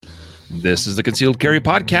This is the Concealed Carry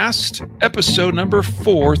Podcast, episode number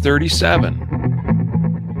 437.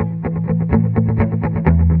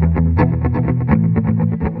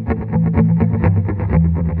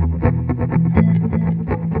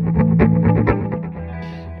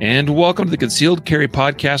 And welcome to the Concealed Carry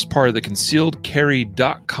Podcast, part of the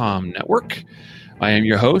concealedcarry.com network. I am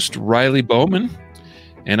your host, Riley Bowman,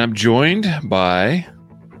 and I'm joined by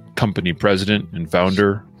company president and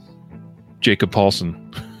founder, Jacob Paulson.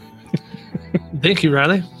 Thank you,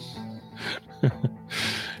 Riley.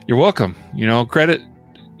 You're welcome. Credit,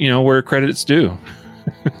 where credit's due.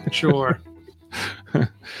 Sure.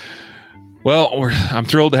 Well, I'm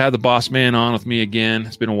thrilled to have the boss man on with me again.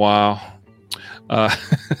 It's been a while.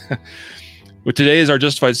 With today is our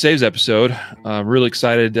Justified Saves episode. I'm really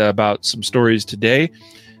excited about some stories today.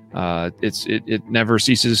 It never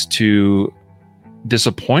ceases to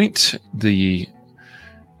disappoint, the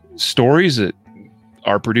stories that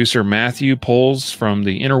our producer Matthew pulls from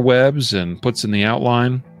the interwebs and puts in the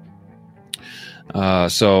outline.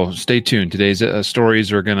 So stay tuned. Today's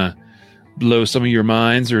stories are going to blow some of your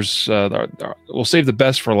minds. We'll save the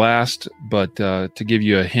best for last, but to give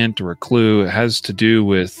you a hint or a clue, it has to do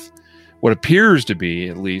with what appears to be,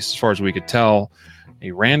 at least as far as we could tell, a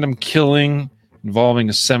random killing involving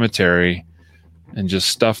a cemetery and just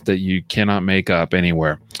stuff that you cannot make up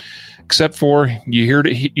anywhere. Except for you heard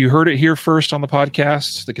it here first on the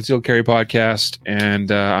podcast, the Concealed Carry Podcast,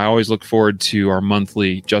 and I always look forward to our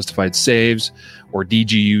monthly Justified Saves or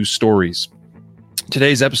DGU stories.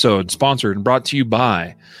 Today's episode sponsored and brought to you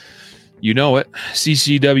by,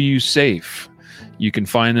 CCW Safe. You can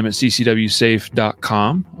find them at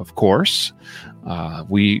ccwsafe.com, of course.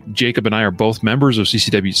 Jacob and I are both members of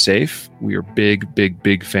CCW Safe. We are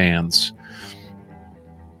big fans.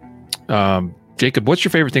 Jacob, what's your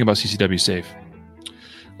favorite thing about CCW Safe?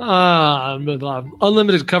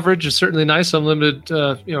 Unlimited coverage is certainly nice. Unlimited,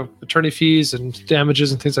 attorney fees and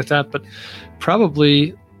damages and things like that. But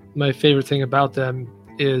probably my favorite thing about them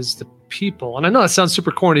is the people. And I know that sounds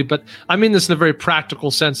super corny, but I mean this in a very practical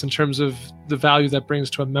sense in terms of the value that brings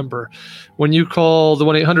to a member. When you call the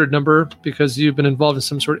 1-800 number because you've been involved in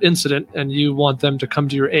some sort of incident and you want them to come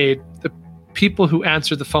to your aid, the people who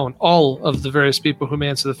answer the phone, all of the various people who may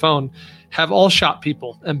answer the phone, have all shot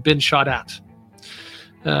people and been shot at.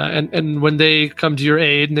 And when they come to your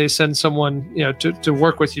aid and they send someone, to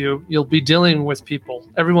work with you, you'll be dealing with people.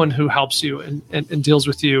 Everyone who helps you and deals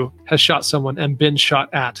with you has shot someone and been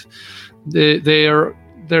shot at. They're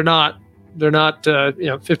not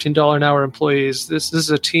 $15 an hour employees. This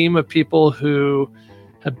is a team of people who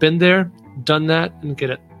have been there, done that, and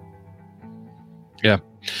get it. Yeah.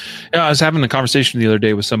 I was having a conversation the other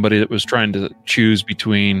day with somebody that was trying to choose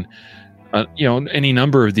between, any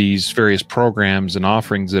number of these various programs and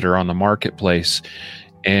offerings that are on the marketplace.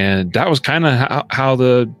 And that was kind of how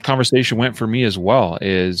the conversation went for me as well.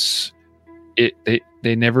 They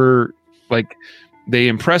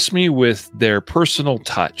impress me with their personal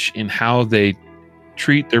touch in how they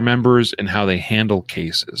treat their members and how they handle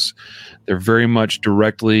cases. They're very much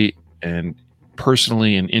directly and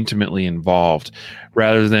personally and intimately involved,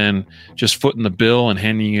 rather than just footing the bill and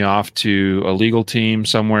handing you off to a legal team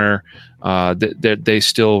somewhere. They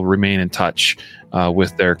still remain in touch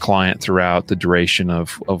with their client throughout the duration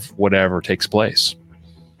of whatever takes place.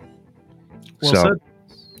 Well said.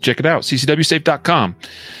 Check it out, ccwsafe.com.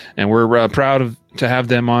 And we're proud to have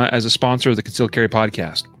them as a sponsor of the Concealed Carry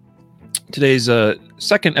Podcast. Today's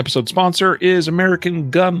second episode sponsor is American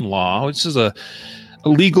Gun Law. This is a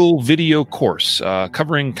legal video course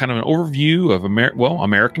covering kind of an overview of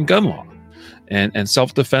American gun law and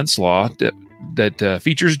self-defense law that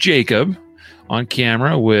features Jacob on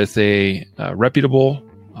camera with a reputable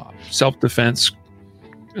self-defense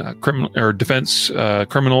criminal or defense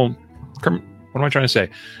criminal. What am I trying to say?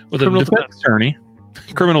 With a defense attorney,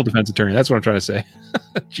 criminal defense attorney. That's what I'm trying to say.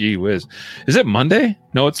 Gee whiz. Is it Monday?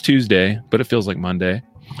 No, it's Tuesday, but it feels like Monday.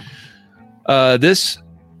 This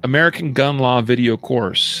American Gun Law video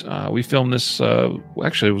course. We filmed this,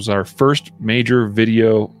 actually it was our first major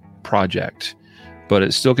video project, but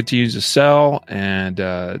it still continues to sell, and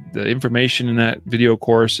the information in that video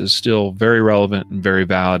course is still very relevant and very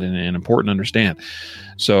valid and important to understand.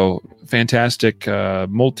 So fantastic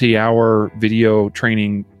multi-hour video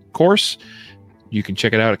training course. You can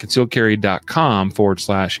check it out at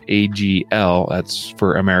concealedcarry.com/AGL. That's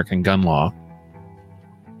for American Gun Law.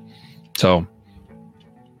 So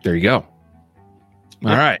there you go.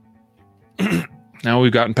 All right. Now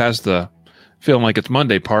we've gotten past the feeling like it's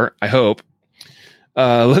Monday part, I hope.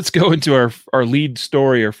 Let's go into our lead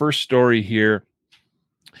story, our first story here.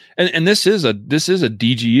 And this is a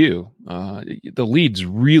DGU. The lead's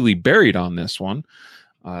really buried on this one.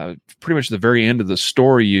 Pretty much the very end of the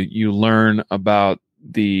story, you learn about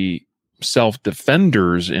the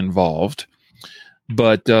self-defenders involved.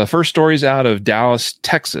 But first story's out of Dallas,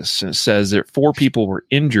 Texas, and it says that 4 people were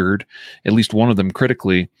injured, at least one of them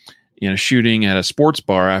critically, in a shooting at a sports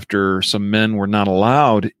bar after some men were not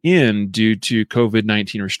allowed in due to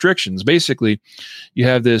COVID-19 restrictions. Basically, you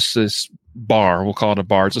have this bar, we'll call it a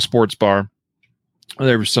bar, it's a sports bar.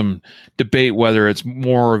 There was some debate whether it's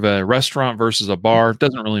more of a restaurant versus a bar. It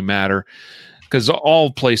doesn't really matter because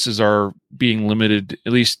all places are being limited,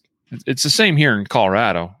 at least it's the same here in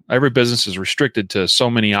Colorado. Every business is restricted to so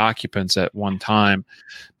many occupants at one time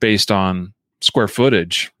based on square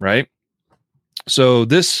footage, right? So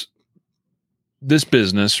this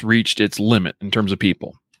business reached its limit in terms of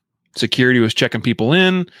people. Security was checking people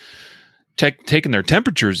in, taking their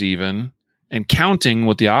temperatures even, and counting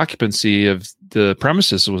what the occupancy of the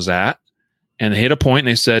premises was at. And they hit a point and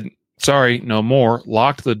they said, sorry, no more,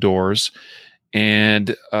 locked the doors.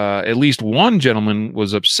 And at least one gentleman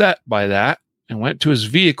was upset by that and went to his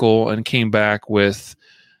vehicle and came back with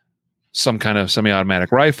some kind of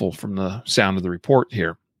semi-automatic rifle from the sound of the report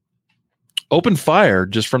here. Opened fire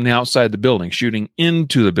just from the outside of the building, shooting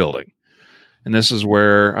into the building. And this is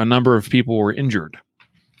where a number of people were injured.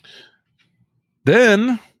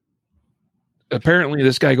 Then, apparently,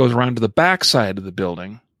 this guy goes around to the back side of the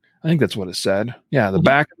building. I think that's what it said. Yeah, the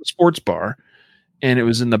back of the sports bar. And it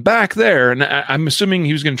was in the back there. And I'm assuming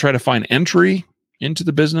he was going to try to find entry into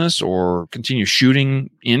the business or continue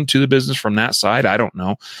shooting into the business from that side. I don't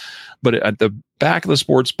know. But at the back of the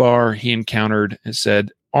sports bar, he encountered, it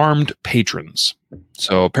said, armed patrons.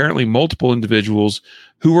 So apparently multiple individuals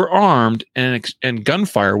who were armed and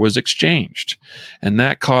gunfire was exchanged. And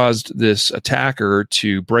that caused this attacker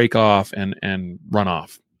to break off and run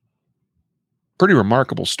off. Pretty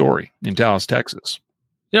remarkable story in Dallas, Texas.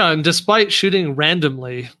 Yeah, and despite shooting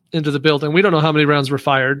randomly into the building, we don't know how many rounds were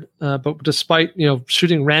fired, but despite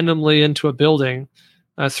shooting randomly into a building,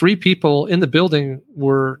 3 people in the building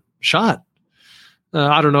were shot.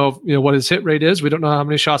 I don't know what his hit rate is. We don't know how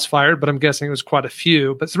many shots fired, but I'm guessing it was quite a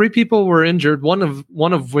few. But 3 people were injured, one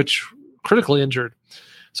of which critically injured.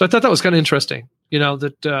 So I thought that was kind of interesting.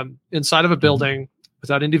 That inside of a building,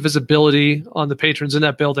 without any visibility on the patrons in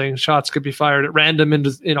that building, shots could be fired at random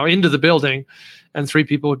into the building, and 3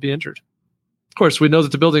 people would be injured. Of course, we know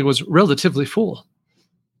that the building was relatively full.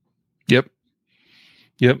 Yep.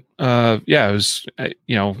 Yeah, it was,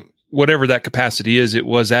 whatever that capacity is, it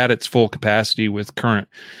was at its full capacity with current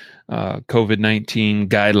COVID-19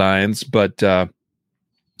 guidelines. But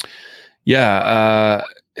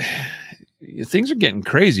things are getting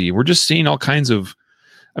crazy. We're just seeing all kinds of,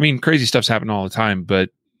 crazy stuff's happening all the time, but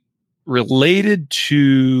related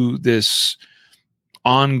to this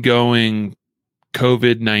ongoing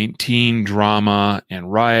COVID-19 drama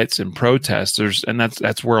and riots and protests, and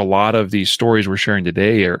that's where a lot of these stories we're sharing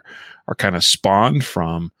today are kind of spawned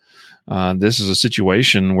from. This is a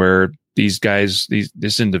situation where these guys,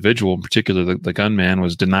 this individual in particular, the gunman,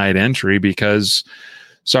 was denied entry because,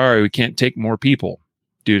 sorry, we can't take more people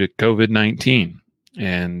due to COVID-19.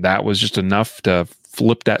 And that was just enough to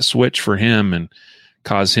flip that switch for him and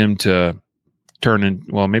cause him to turn in.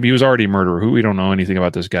 Well, maybe he was already a murderer. We don't know anything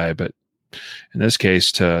about this guy, but in this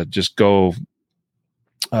case, to just go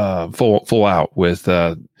full out with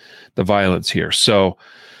the violence here. So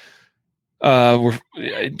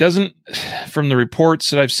it doesn't, from the reports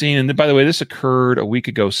that I've seen, and by the way, this occurred a week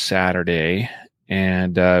ago Saturday,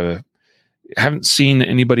 and haven't seen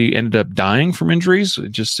anybody ended up dying from injuries.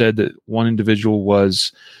 It just said that one individual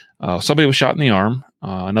was somebody was shot in the arm,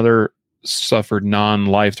 another suffered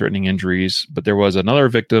non-life-threatening injuries, but there was another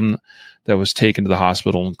victim that was taken to the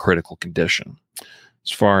hospital in critical condition.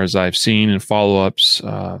 As far as I've seen in follow-ups,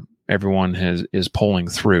 everyone is pulling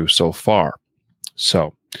through so far.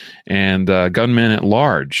 So, and gunmen at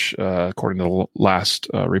large, according to the last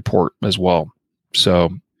report as well. So,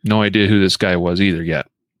 no idea who this guy was either yet.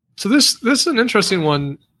 So this is an interesting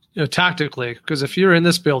one, tactically, because if you're in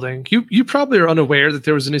this building, you probably are unaware that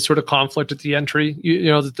there was any sort of conflict at the entry.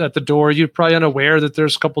 At the door, you're probably unaware that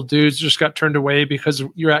there's a couple dudes just got turned away because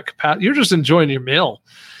you're at capacity. You're just enjoying your meal,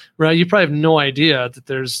 right? You probably have no idea that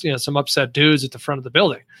there's some upset dudes at the front of the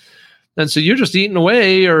building, and so you're just eating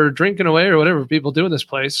away or drinking away or whatever people do in this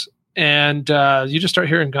place, and you just start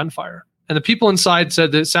hearing gunfire. And the people inside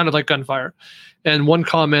said that it sounded like gunfire. And one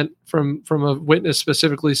comment from a witness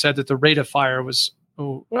specifically said that the rate of fire was,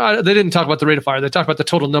 they didn't talk about the rate of fire. They talked about the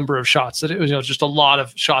total number of shots, that it was just a lot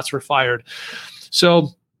of shots were fired. So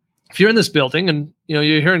if you're in this building and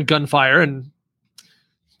you're hearing gunfire and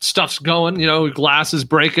stuff's going, glass is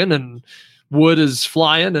breaking and wood is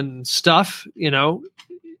flying and stuff,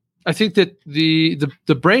 I think that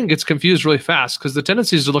the brain gets confused really fast because the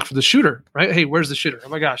tendency is to look for the shooter, right? Hey, where's the shooter? Oh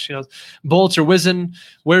my gosh, bullets are whizzing.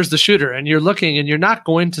 Where's the shooter? And you're looking and you're not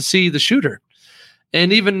going to see the shooter.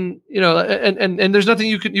 And even, and there's nothing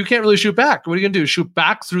you can't really shoot back. What are you going to do? Shoot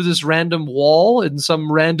back through this random wall in some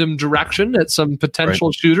random direction at some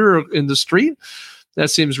potential shooter in the street? That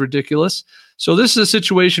seems ridiculous. So this is a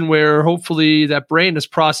situation where hopefully that brain is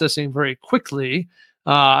processing very quickly.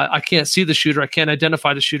 I can't see the shooter. I can't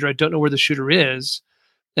identify the shooter. I don't know where the shooter is.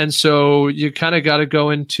 And so you kind of got to go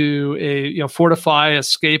into a, fortify,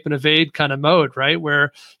 escape, and evade kind of mode, right?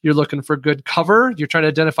 Where you're looking for good cover. You're trying to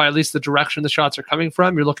identify at least the direction the shots are coming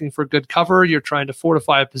from. You're looking for good cover. You're trying to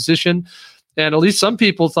fortify a position. And at least some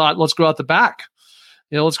people thought, let's go out the back.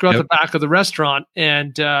 Let's go out the back of the restaurant.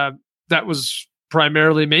 And that was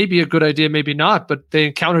primarily maybe a good idea, maybe not, but they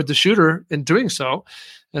encountered the shooter in doing so.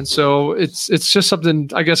 And so it's just something,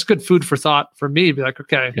 I guess, good food for thought for me. Be like,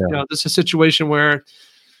 okay, this is a situation where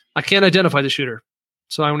I can't identify the shooter,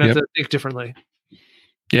 so I'm going to have to think differently.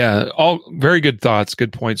 Yeah, all very good thoughts,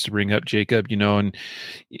 good points to bring up, Jacob. And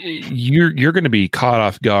you're going to be caught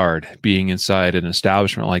off guard being inside an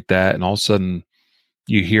establishment like that, and all of a sudden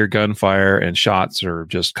you hear gunfire and shots are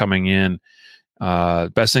just coming in.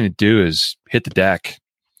 Best thing to do is hit the deck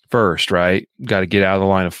first, right? Got to get out of the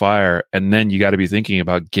line of fire, and then you got to be thinking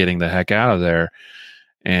about getting the heck out of there.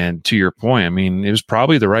 And to your point, I mean, it was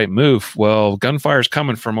probably the right move. Well, gunfire's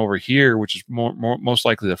coming from over here, which is most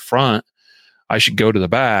likely the front. I should go to the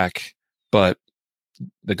back, but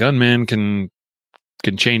the gunman can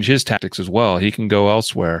change his tactics as well. He can go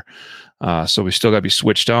elsewhere. So we still got to be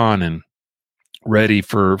switched on and ready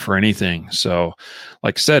for anything. So,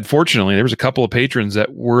 like I said, fortunately, there was a couple of patrons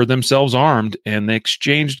that were themselves armed and they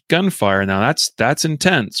exchanged gunfire. Now that's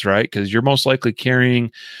intense, right? Because you're most likely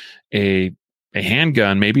carrying a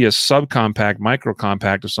handgun, maybe a subcompact, micro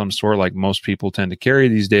compact of some sort, like most people tend to carry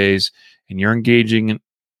these days, and you're engaging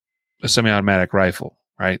a semi-automatic rifle,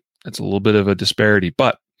 right? That's a little bit of a disparity,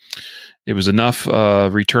 but it was enough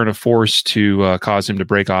return of force to cause him to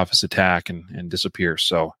break off his attack and disappear.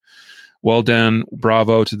 So well done.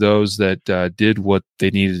 Bravo to those that did what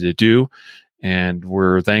they needed to do. And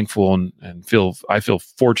we're thankful and I feel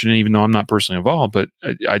fortunate, even though I'm not personally involved, but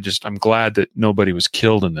I'm glad that nobody was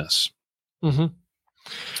killed in this. Mm-hmm.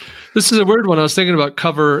 This is a weird one. I was thinking about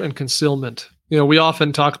cover and concealment. We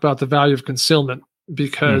often talk about the value of concealment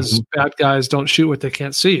because bad guys don't shoot what they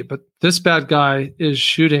can't see. But this bad guy is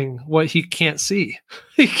shooting what he can't see.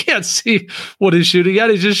 He can't see what he's shooting at.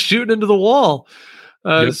 He's just shooting into the wall.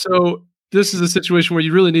 So this is a situation where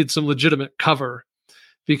you really need some legitimate cover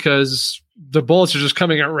because the bullets are just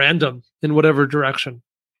coming at random in whatever direction.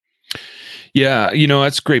 Yeah,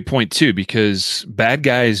 that's a great point too, because bad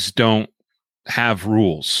guys don't have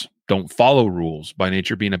rules, don't follow rules by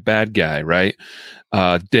nature being a bad guy, right?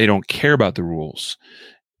 They don't care about the rules.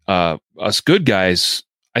 Us good guys,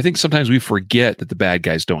 I think sometimes we forget that the bad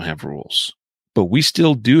guys don't have rules, but we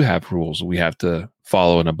still do have rules we have to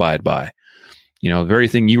follow and abide by. The very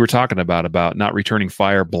thing you were talking about not returning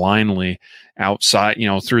fire blindly outside,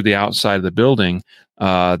 through the outside of the building,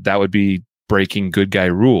 that would be breaking good guy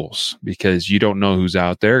rules because you don't know who's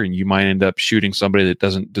out there and you might end up shooting somebody that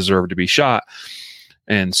doesn't deserve to be shot.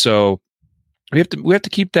 And so we have to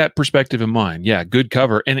keep that perspective in mind. Yeah, good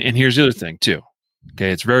cover. And here's the other thing too.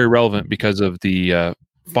 Okay, it's very relevant because of the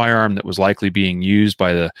firearm that was likely being used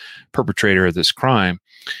by the perpetrator of this crime.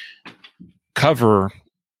 Cover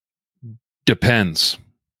depends,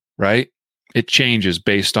 right? It changes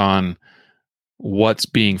based on what's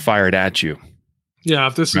being fired at you. Yeah,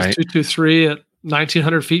 if this is 223 at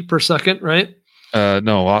 1,900 feet per second, right?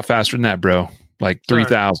 No, a lot faster than that, bro. Like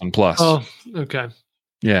 3,000 plus. Oh, okay.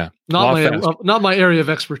 Yeah, not my area of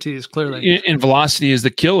expertise. Clearly, and velocity is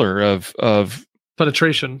the killer of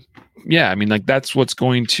penetration. Yeah, I mean, like that's what's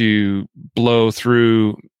going to blow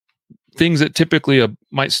through things that typically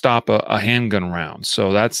might stop a handgun round.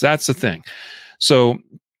 So that's the thing. So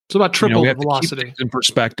it's about triple we have velocity. To keep things in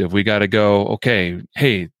perspective, we got to go. Okay,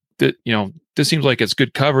 hey, this seems like it's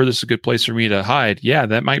good cover. This is a good place for me to hide. Yeah,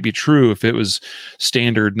 that might be true if it was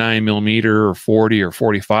standard 9mm or 40 or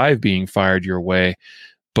 45 being fired your way,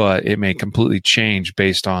 but it may completely change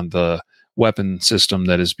based on the weapon system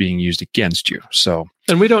that is being used against you. So,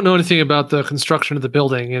 and we don't know anything about the construction of the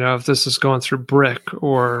building, if this is going through brick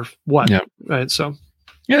or what, right? So,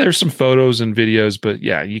 yeah, there's some photos and videos, but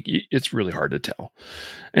yeah, it's really hard to tell.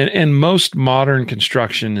 And most modern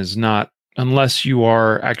construction is not, unless you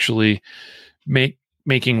are actually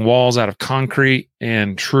making walls out of concrete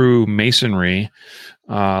and true masonry,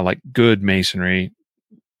 like good masonry,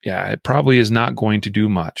 yeah, it probably is not going to do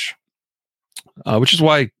much. Which is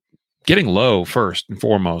why getting low first and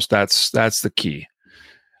foremost, that's the key.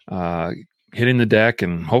 Hitting the deck,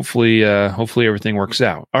 and hopefully everything works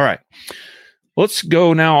out. All right. Let's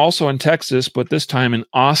go now also in Texas, but this time in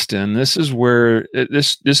Austin. This is where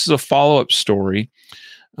this is a follow-up story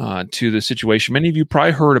to the situation many of you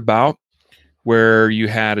probably heard about, where you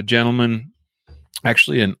had a gentleman,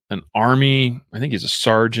 actually an Army, I think he's a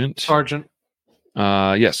sergeant.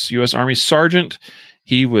 Yes, U.S. Army sergeant.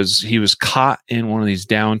 He was caught in one of these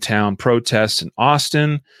downtown protests in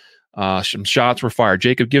Austin. Some shots were fired.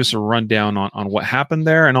 Jacob, give us a rundown on what happened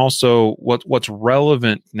there, and also what's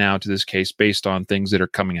relevant now to this case based on things that are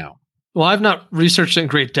coming out. Well, I've not researched it in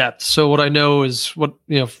great depth, so what I know is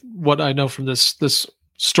what I know from this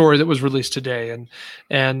story that was released today,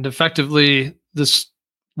 and effectively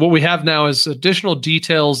what we have now is additional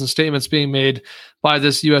details and statements being made by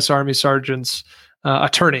this U.S. Army sergeant's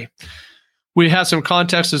attorney. We have some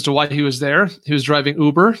context as to why he was there. He was driving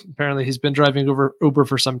Uber. Apparently, he's been driving Uber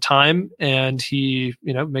for some time, and he,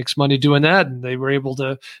 makes money doing that. And they were able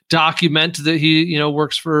to document that he,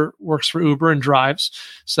 works for Uber and drives.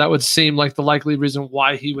 So that would seem like the likely reason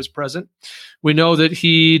why he was present. We know that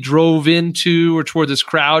he drove into or toward this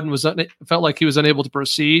crowd and felt like he was unable to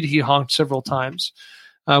proceed. He honked several times.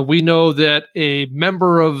 We know that a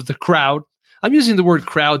member of the crowd, I'm using the word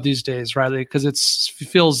crowd these days, Riley, because it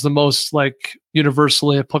feels the most like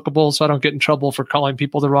universally applicable. So I don't get in trouble for calling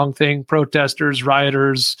people the wrong thing. Protesters,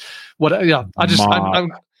 rioters, what? Yeah,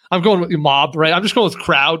 I'm going with mob, right? I'm just going with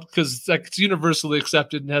crowd because it's universally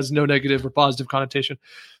accepted and has no negative or positive connotation.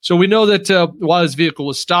 So we know that while his vehicle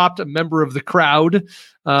was stopped, a member of the crowd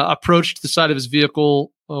approached the side of his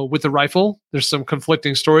vehicle with a rifle. There's some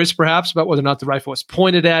conflicting stories, perhaps, about whether or not the rifle was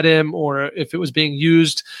pointed at him or if it was being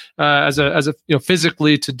used as a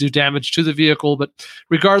physically to do damage to the vehicle. But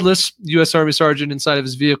regardless, U.S. Army Sergeant inside of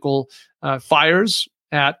his vehicle fires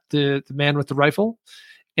at the man with the rifle,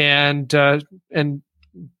 and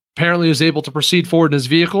apparently is able to proceed forward in his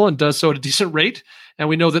vehicle and does so at a decent rate. And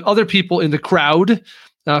we know that other people in the crowd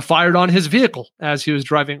fired on his vehicle as he was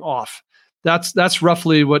driving off. That's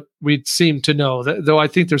roughly what we seem to know, though I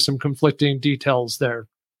think there's some conflicting details there.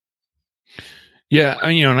 Yeah,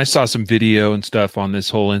 and I saw some video and stuff on this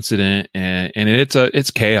whole incident, and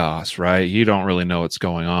it's chaos, right? You don't really know what's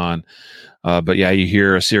going on, but yeah, you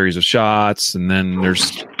hear a series of shots, and then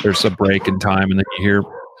there's a break in time, and then you hear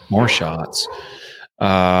more shots.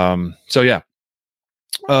 So yeah,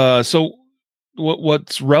 so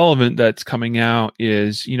what's relevant that's coming out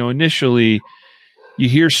is initially, you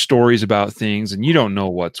hear stories about things and you don't know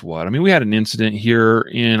what's what. I mean, we had an incident here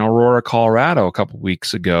in Aurora, Colorado a couple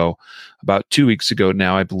weeks ago, about 2 weeks ago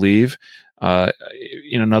now, I believe.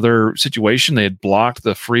 In another situation, they had blocked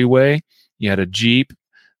the freeway. You had a Jeep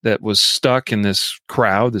that was stuck in this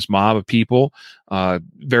crowd, this mob of people.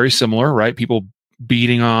 Very similar, right? People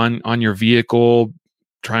beating on your vehicle,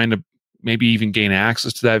 trying to maybe even gain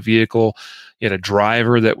access to that vehicle. You had a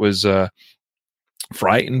driver that was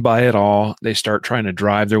frightened by it all. They start trying to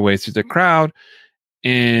drive their way through the crowd,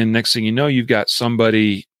 and next thing you know, you've got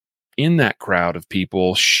somebody in that crowd of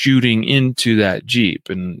people shooting into that Jeep,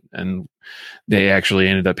 and they actually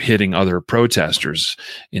ended up hitting other protesters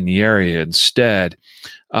in the area instead.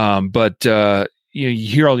 But you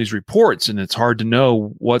hear all these reports, and it's hard to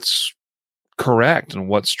know what's correct and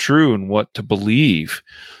what's true and what to believe.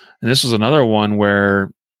 And this was another one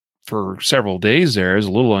where for several days there is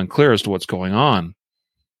a little unclear as to what's going on.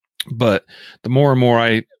 But the more and more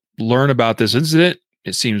I learn about this incident,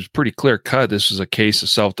 it seems pretty clear cut. This was a case of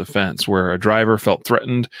self-defense where a driver felt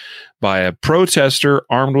threatened by a protester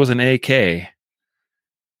armed with an AK,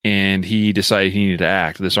 and he decided he needed to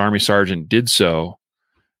act. This Army sergeant did so,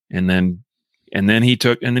 and then he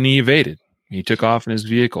evaded. He took off in his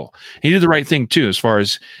vehicle. He did the right thing too, as far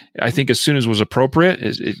as I think, as soon as was appropriate.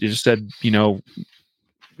 It just said,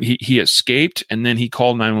 he escaped, and then he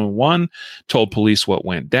called 911, told police what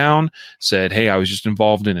went down, said, "Hey, I was just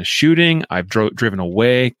involved in a shooting. I've driven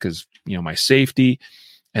away because, my safety."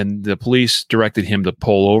 And the police directed him to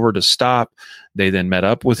pull over to stop. They then met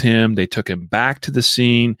up with him. They took him back to the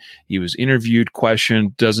scene. He was interviewed,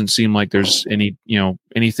 questioned. Doesn't seem like there's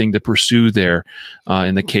anything to pursue there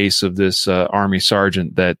in the case of this Army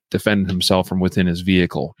sergeant that defended himself from within his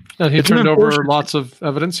vehicle. He turned over lots of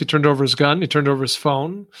evidence. He turned over his gun. He turned over his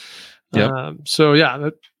phone. Yep. So yeah,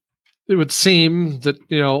 it would seem that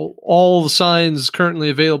all the signs currently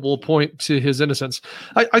available point to his innocence.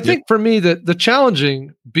 I think for me that the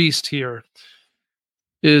challenging beast here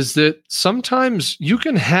is that sometimes you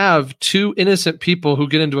can have two innocent people who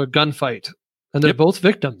get into a gunfight and they're both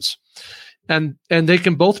victims, and they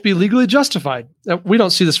can both be legally justified. We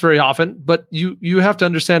don't see this very often, but you have to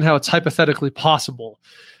understand how it's hypothetically possible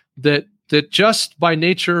that just by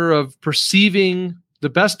nature of perceiving the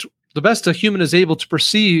best a human is able to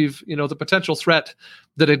perceive, the potential threat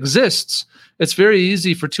that exists, it's very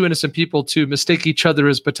easy for two innocent people to mistake each other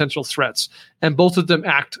as potential threats, and both of them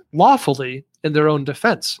act lawfully in their own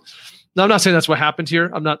defense. Now, I'm not saying that's what happened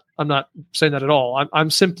here. I'm not saying that at all. I'm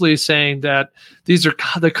simply saying that these are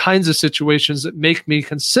the kinds of situations that make me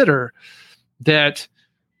consider that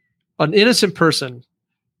an innocent person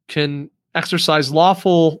can exercise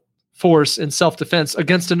lawful force in self-defense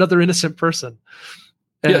against another innocent person.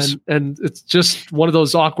 And it's just one of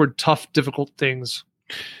those awkward, tough, difficult things.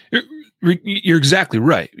 You're exactly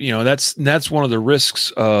right. That's one of the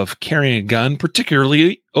risks of carrying a gun,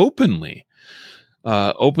 particularly openly.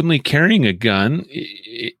 Openly carrying a gun,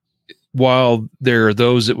 while there are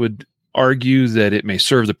those that would argue that it may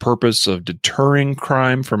serve the purpose of deterring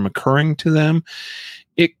crime from occurring to them,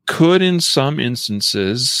 it could, in some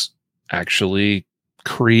instances, actually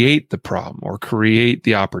create the problem or create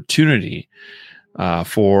the opportunity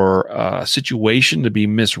for a situation to be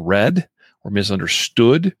misread or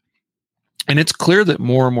misunderstood. And it's clear that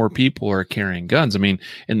more and more people are carrying guns. I mean,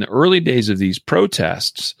 in the early days of these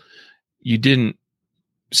protests, you didn't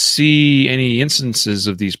see any instances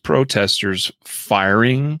of these protesters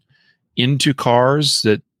firing into cars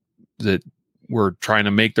that were trying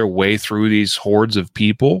to make their way through these hordes of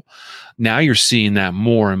people. Now you're seeing that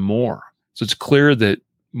more and more. So it's clear that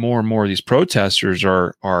more and more of these protesters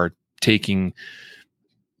are taking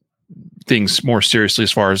things more seriously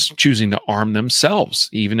as far as choosing to arm themselves,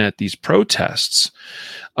 even at these protests.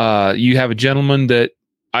 You have a gentleman that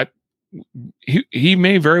he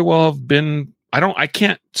may very well have been. I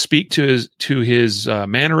can't speak to his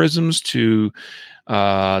mannerisms, to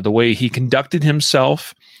the way he conducted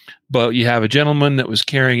himself, but you have a gentleman that was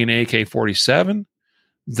carrying an AK-47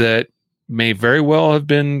 that may very well have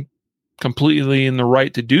been completely in the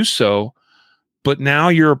right to do so. But now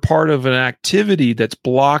you're a part of an activity that's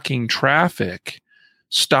blocking traffic,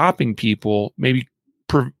 stopping people,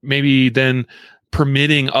 maybe then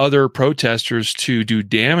permitting other protesters to do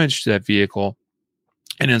damage to that vehicle.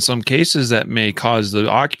 And in some cases, that may cause the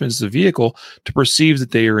occupants of the vehicle to perceive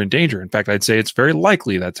that they are in danger. In fact, I'd say it's very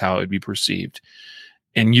likely that's how it would be perceived.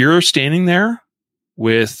 And you're standing there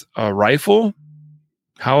with a rifle.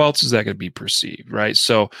 How else is that going to be perceived, right?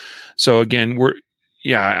 So again,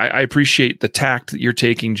 I appreciate the tact that you're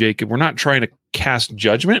taking, Jacob. We're not trying to cast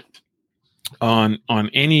judgment on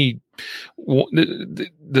any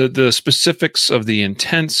the specifics of the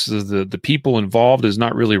intents of the people involved is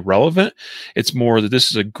not really relevant. It's more that this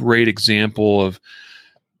is a great example of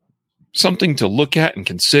something to look at and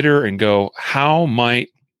consider and go, how might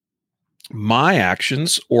my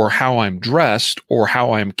actions or how I'm dressed or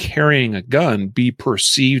how I'm carrying a gun be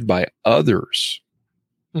perceived by others?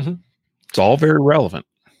 Mm-hmm. It's all very relevant.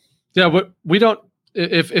 Yeah, but we don't.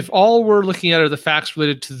 If all we're looking at are the facts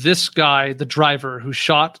related to this guy, the driver who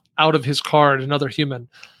shot out of his car at another human,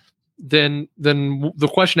 then the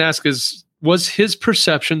question asked is, was his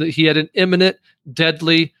perception that he had an imminent,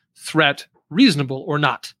 deadly threat reasonable or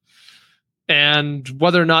not? And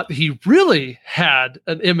whether or not he really had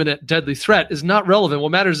an imminent, deadly threat is not relevant.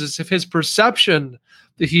 What matters is if his perception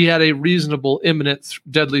that he had a reasonable, imminent,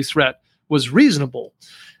 deadly threat was reasonable.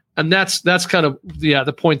 And that's kind of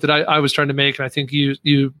the point that I was trying to make, and I think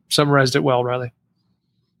you summarized it well, Riley.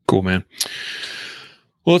 Cool, man.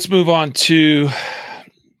 Well, let's move on to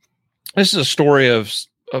this is a story of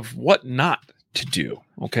what not to do.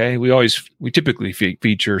 Okay, we typically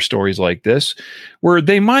feature stories like this where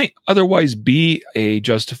they might otherwise be a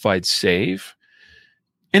justified save,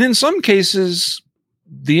 and in some cases,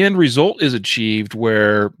 the end result is achieved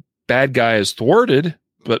where bad guy is thwarted,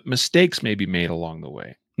 but mistakes may be made along the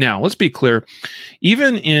way. Now, let's be clear,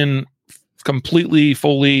 even in completely,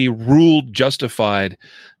 fully ruled justified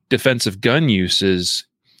defensive gun uses,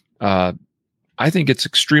 I think it's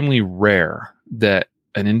extremely rare that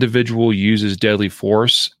an individual uses deadly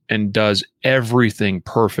force and does everything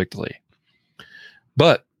perfectly.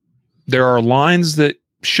 But there are lines that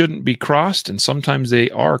shouldn't be crossed, and sometimes they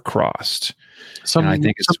are crossed. I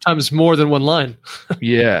think sometimes more than one line.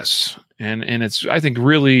 Yes. And it's, I think,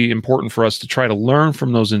 really important for us to try to learn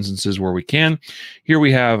from those instances where we can. Here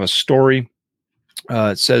we have a story.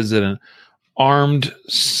 It says that an armed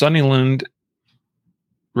Sunnyland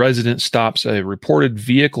resident stops a reported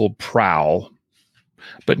vehicle prowl,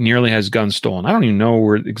 but nearly has guns stolen. I don't even know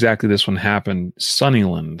where exactly this one happened.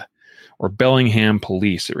 Sunnyland. or Bellingham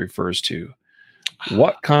Police, it refers to.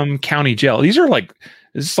 Whatcom County Jail. These are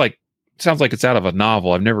sounds like it's out of a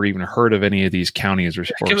novel. I've never even heard of any of these counties or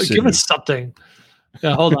cities. Give us something.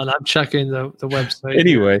 Yeah, hold on. I'm checking the website.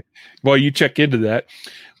 Anyway, while you check into that,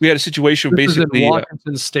 we had a situation this basically is in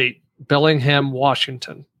Washington State, Bellingham,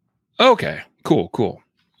 Washington. Okay, cool.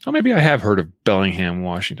 Oh, maybe I have heard of Bellingham,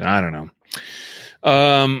 Washington. I don't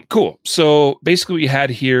know. Cool. So basically what we had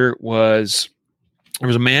here was there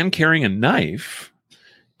was a man carrying a knife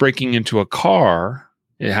breaking into a car.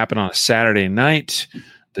 It happened on a Saturday night.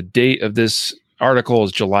 The date of this article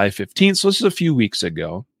is July 15th. So this is a few weeks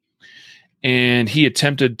ago. And he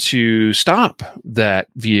attempted to stop that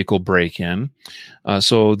vehicle break-in.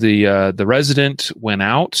 So the resident went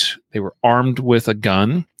out. They were armed with a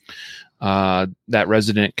gun. That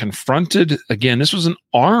resident confronted, again, this was an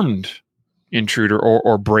armed intruder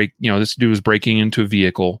or break, this dude was breaking into a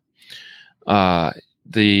vehicle.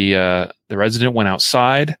 The resident went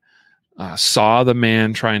outside, saw the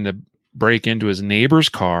man trying to break into his neighbor's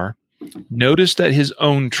car, noticed that his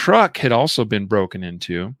own truck had also been broken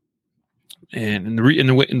into. And in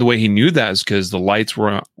the way he knew that is because the lights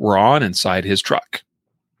were on inside his truck.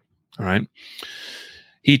 All right.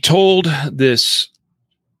 He told this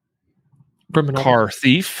criminal car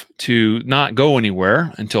thief to not go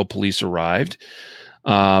anywhere until police arrived.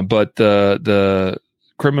 But the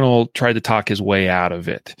criminal tried to talk his way out of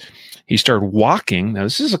it. He started walking. Now,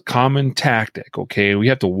 this is a common tactic. Okay. We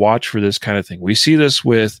have to watch for this kind of thing. We see this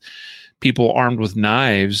with people armed with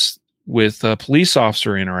knives with police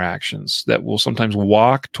officer interactions that will sometimes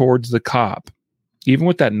walk towards the cop, even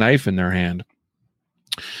with that knife in their hand.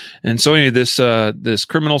 And so anyway, this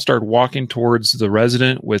criminal started walking towards the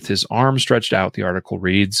resident with his arm stretched out, the article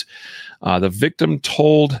reads. The victim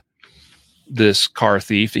told this car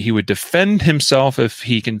thief that he would defend himself if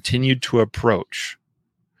he continued to approach.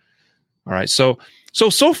 All right, so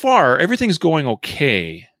far, everything's going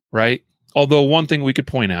okay, right? Although one thing we could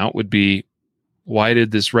point out would be, why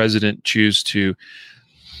did this resident choose to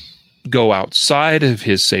go outside of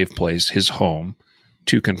his safe place, his home,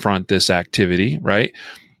 to confront this activity, right?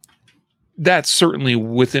 That's certainly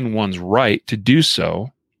within one's right to do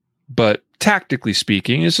so. But tactically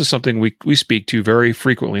speaking, this is something we speak to very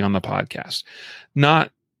frequently on the podcast.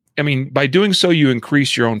 By doing so, you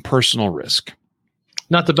increase your own personal risk.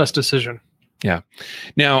 Not the best decision. Yeah.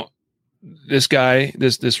 Now, this guy,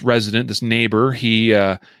 this resident, this neighbor, he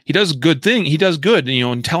does a good thing. He does good,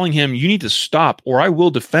 in telling him, you need to stop or I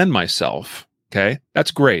will defend myself. Okay.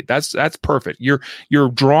 That's great. That's perfect. You're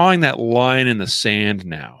drawing that line in the sand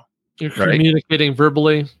now. You're communicating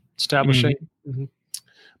verbally, establishing. Mm-hmm.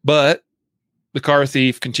 But the car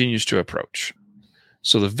thief continues to approach.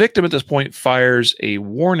 So the victim at this point fires a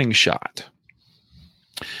warning shot.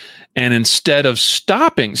 And instead of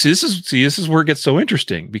stopping, this is where it gets so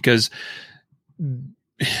interesting, because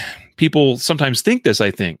people sometimes think this, I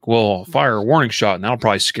think, well, fire a warning shot and that'll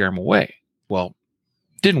probably scare them away. Well,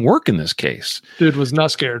 didn't work in this case. Dude was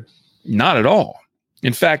not scared. Not at all.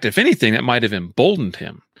 In fact, if anything, that might have emboldened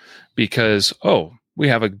him because, we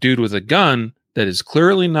have a dude with a gun that is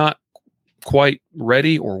clearly not quite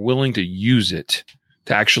ready or willing to use it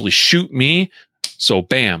to actually shoot me. So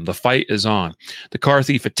bam, the fight is on. The car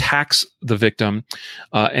thief attacks the victim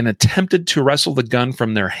and attempted to wrestle the gun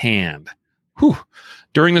from their hand. Whew.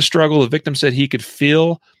 During the struggle, the victim said he could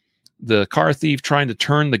feel the car thief trying to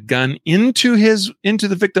turn the gun into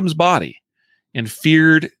the victim's body and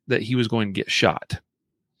feared that he was going to get shot.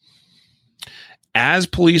 As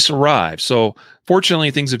police arrive, so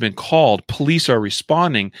fortunately things have been called, police are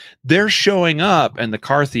responding, they're showing up and the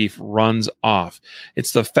car thief runs off.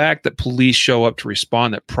 It's the fact that police show up to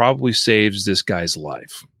respond that probably saves this guy's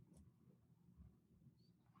life.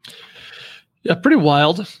 Yeah, pretty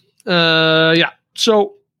wild.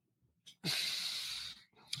 So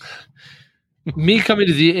me coming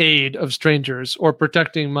to the aid of strangers or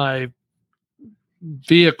protecting my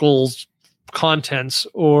vehicle's contents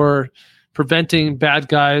or preventing bad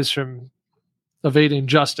guys from evading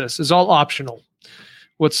justice is all optional.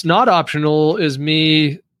 What's not optional is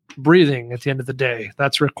me breathing at the end of the day.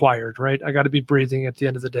 That's required, right? I got to be breathing at the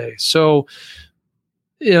end of the day. So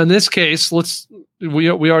in this case, we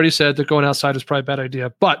already said that going outside is probably a bad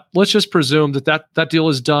idea, but let's just presume that deal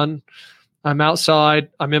is done. I'm outside.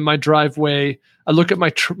 I'm in my driveway. I look at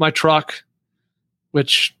my truck,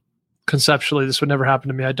 which conceptually this would never happen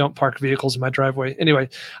to me. I don't park vehicles in my driveway. Anyway,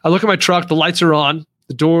 I look at my truck. The lights are on.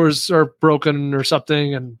 The doors are broken or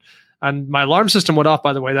something, and my alarm system went off.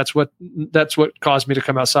 By the way, that's what caused me to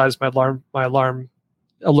come outside. Is my alarm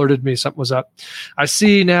alerted me something was up. I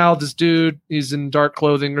see now this dude, he's in dark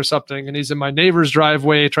clothing or something, and he's in my neighbor's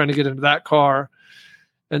driveway trying to get into that car.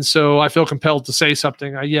 And so I feel compelled to say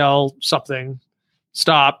something. I yell something,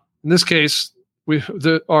 stop. In this case,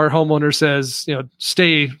 our homeowner says,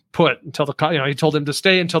 stay put until he told him to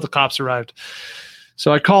stay until the cops arrived.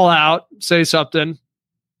 So I call out, say something.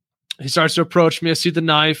 He starts to approach me. I see the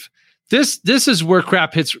knife. This is where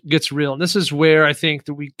crap gets real. And this is where I think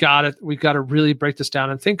that we got to really break this down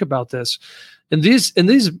and think about this. In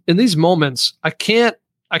these moments, I can't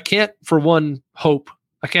for one hope.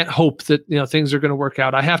 I can't hope that things are going to work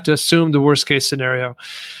out. I have to assume the worst case scenario.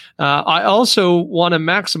 I also want to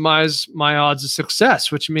maximize my odds of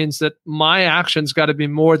success, which means that my actions got to be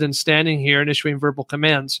more than standing here and issuing verbal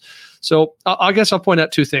commands. So I guess I'll point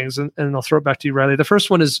out two things, and I'll throw it back to you, Riley. The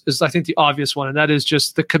first one is I think the obvious one, and that is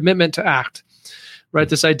just the commitment to act. Right,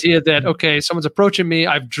 this idea that someone's approaching me.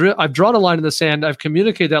 I've drawn a line in the sand. I've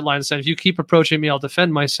communicated that line in the sand. If you keep approaching me, I'll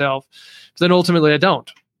defend myself. But then ultimately, I don't.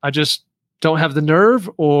 I just don't have the nerve,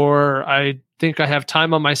 or I think I have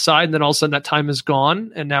time on my side, and then all of a sudden that time is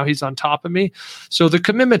gone, and now he's on top of me. So the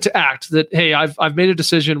commitment to act, that hey, I've made a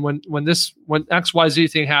decision when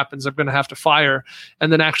XYZ thing happens, I'm going to have to fire,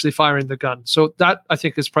 and then actually firing the gun. So that I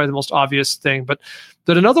think is probably the most obvious thing. But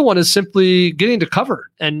that another one is simply getting to cover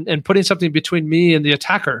and putting something between me and the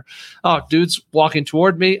attacker. Oh, dude's walking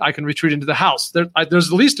toward me. I can retreat into the house. There's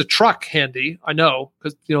at least a truck handy. I know,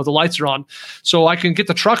 because the lights are on, so I can get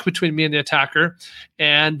the truck between me and the attacker.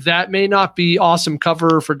 And that may not be awesome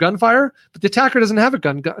cover for gunfire, but the attacker doesn't have a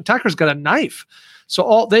gun. Attacker's got a knife.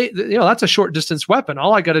 So that's a short distance weapon.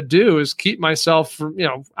 All I got to do is keep myself from,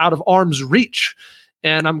 out of arm's reach,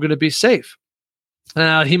 and I'm going to be safe.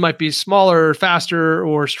 He might be smaller, faster,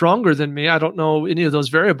 or stronger than me. I don't know any of those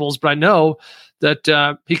variables, but I know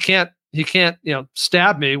that he can't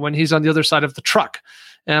stab me when he's on the other side of the truck,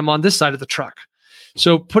 and I'm on this side of the truck.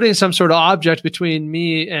 So putting some sort of object between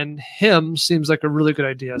me and him seems like a really good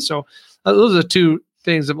idea. So those are the two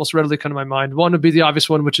things that most readily come to my mind. One would be the obvious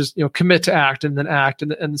one, which is commit to act, and then act,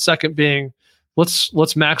 and the second being let's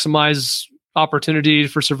maximize opportunity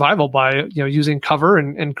for survival by using cover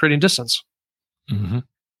and creating distance. Mm-hmm.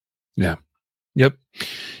 Yeah. Yep.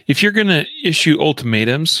 If you're going to issue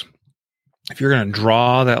ultimatums, if you're going to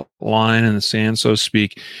draw that line in the sand, so to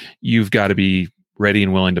speak, you've got to be ready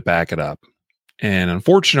and willing to back it up. And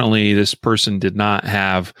unfortunately, this person did not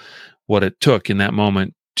have what it took in that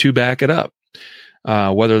moment to back it up.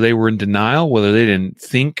 Whether they were in denial, whether they didn't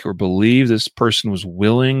think or believe this person was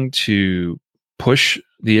willing to push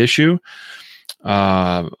the issue,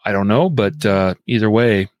 I don't know. But either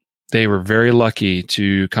way, they were very lucky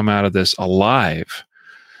to come out of this alive.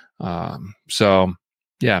 So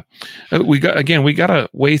yeah, we got to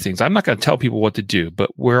weigh things. I'm not going to tell people what to do, but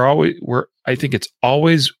I think it's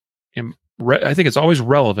always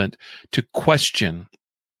relevant to question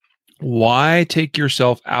why take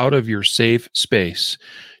yourself out of your safe space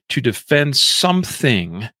to defend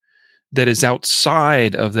something that is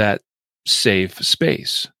outside of that safe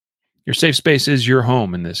space. Your safe space is your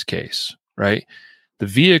home in this case, right? The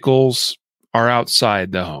vehicles are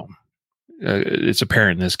outside the home. It's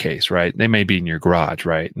apparent in this case, right? They may be in your garage,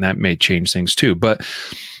 right? And that may change things too. But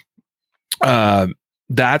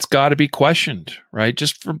that's got to be questioned, right?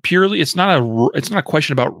 Just from purely, it's not a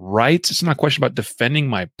question about rights. It's not a question about defending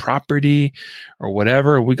my property or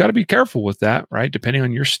whatever. We got to be careful with that, right? Depending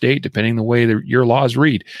on your state, depending the way that your laws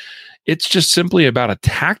read. It's just simply about a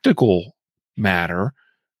tactical matter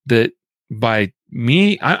that by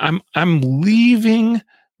me, I'm leaving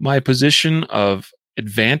my position of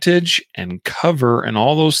advantage and cover and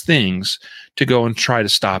all those things to go and try to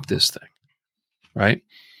stop this thing, right?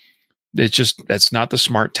 That's not the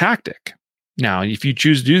smart tactic. Now, if you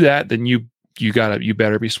choose to do that, then you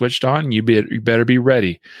better be switched on. You better be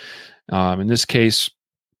ready. In this case,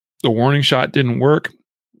 the warning shot didn't work.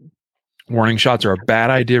 Warning shots are a bad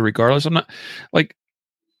idea, regardless. I'm not like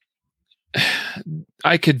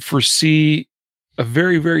I could foresee a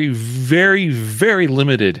very, very, very, very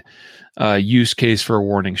limited use case for a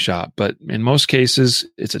warning shot, but in most cases,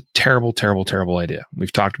 it's a terrible, terrible, terrible idea.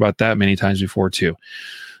 We've talked about that many times before too.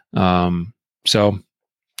 So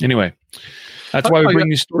anyway, that's why we bring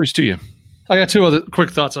these stories to you. I got two other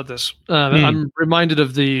quick thoughts on this. I'm reminded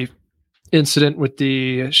of the incident with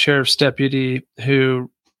the sheriff's deputy who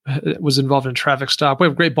was involved in a traffic stop. We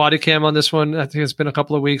have great body cam on this one. I think it's been a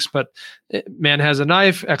couple of weeks, but man has a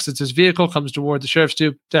knife, exits his vehicle, comes toward the sheriff's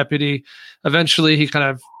deputy. Eventually he kind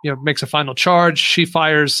of, makes a final charge. She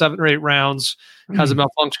fires 7 or 8 rounds, has a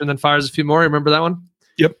malfunction, then fires a few more. Remember that one?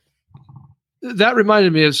 Yep. that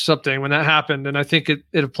reminded me of something when that happened, and I think it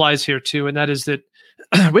applies here too. And that is that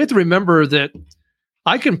we have to remember that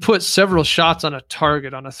I can put several shots on a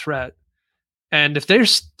target on a threat, and they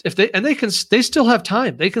still have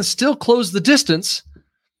time. They can still close the distance,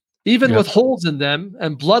 even with holes in them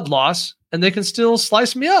and blood loss, and they can still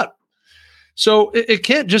slice me up. So it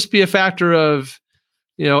can't just be a factor of,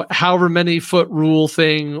 however many foot rule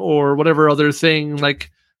thing or whatever other thing.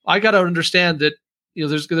 Like, I got to understand that,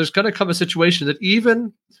 there's going to come a situation that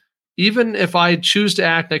even if I choose to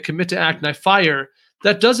act, and I commit to act, and I fire,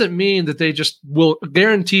 that doesn't mean that they just will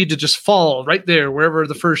guaranteed to just fall right there, wherever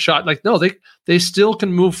the first shot. Like, no, they still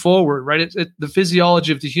can move forward, right? The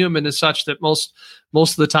physiology of the human is such that most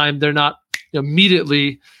of the time they're not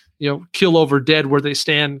immediately, kill over dead where they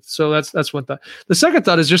stand. So that's one thought. The second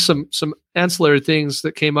thought is just some ancillary things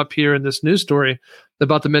that came up here in this news story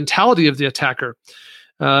about the mentality of the attacker.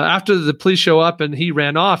 After the police show up and he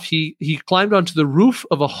ran off, he climbed onto the roof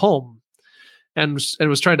of a home and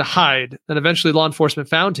was trying to hide. And eventually law enforcement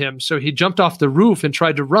found him. So he jumped off the roof and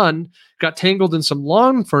tried to run, got tangled in some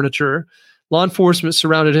lawn furniture. Law enforcement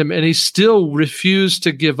surrounded him, and he still refused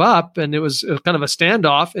to give up. And it was kind of a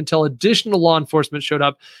standoff until additional law enforcement showed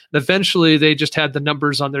up. And eventually they just had the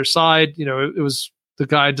numbers on their side. It was, the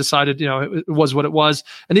guy decided, it was what it was.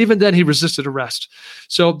 And even then he resisted arrest.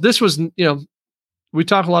 So this was, we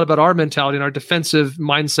talk a lot about our mentality and our defensive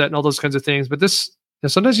mindset and all those kinds of things, but this,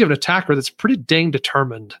 sometimes you have an attacker that's pretty dang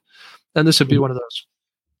determined, and this would be one of those.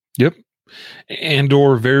 Yep. And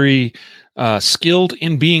or very skilled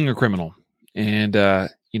in being a criminal. And,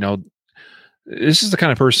 this is the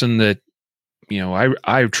kind of person that,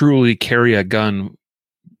 I truly carry a gun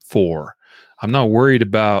for. I'm not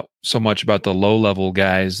worried so much about the low level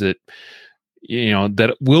guys that,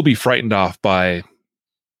 that will be frightened off by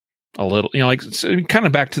a little, kind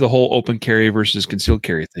of back to the whole open carry versus concealed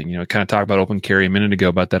carry thing. Kind of talked about open carry a minute ago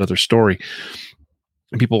about that other story.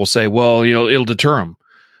 And people will say, well, it'll deter him.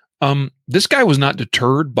 This guy was not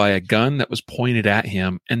deterred by a gun that was pointed at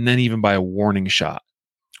him, and then even by a warning shot.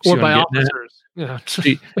 Or by officers. Yeah.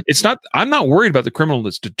 See, I'm not worried about the criminal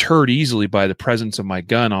that's deterred easily by the presence of my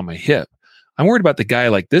gun on my hip. I'm worried about the guy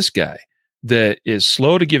like this guy that is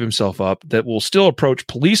slow to give himself up, that will still approach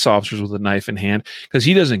police officers with a knife in hand because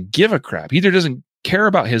he doesn't give a crap. He either doesn't care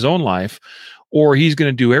about his own life, or he's going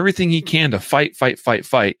to do everything he can to fight,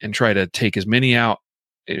 and try to take as many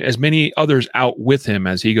others out with him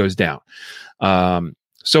as he goes down.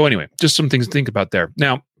 So anyway, just some things to think about there.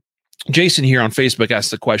 Now, Jason here on Facebook asked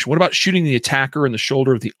the question, what about shooting the attacker in the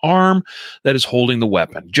shoulder of the arm that is holding the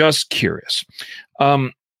weapon? Just curious.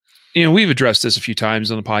 We've addressed this a few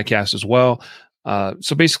times on the podcast as well.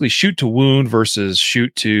 So basically, shoot to wound versus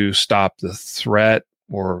shoot to stop the threat,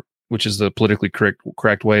 or which is the politically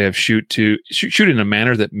correct way of shoot in a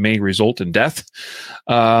manner that may result in death.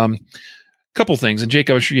 Couple things, and Jake,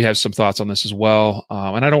 I'm sure you have some thoughts on this as well.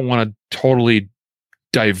 And I don't want to totally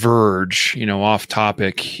diverge, off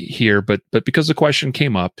topic here, but because the question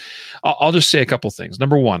came up, I'll just say a couple things.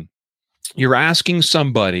 Number one, you're asking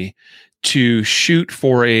somebody to shoot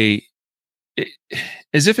for as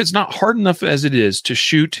if it's not hard enough as it is to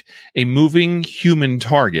shoot a moving human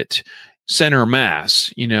target, center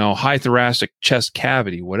mass, high thoracic chest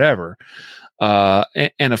cavity, whatever,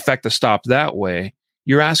 and affect the stop that way.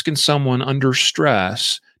 You're asking someone under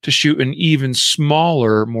stress to shoot an even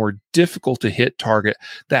smaller, more difficult to hit target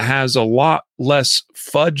that has a lot less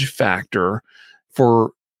fudge factor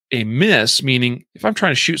for a miss, meaning if I'm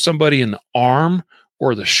trying to shoot somebody in the arm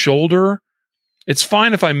or the shoulder, it's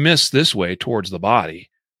fine if I miss this way towards the body,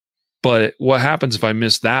 but what happens if I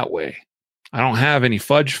miss that way? I don't have any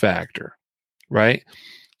fudge factor, right?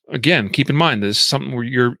 Again, keep in mind, this is something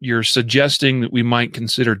where you're suggesting that we might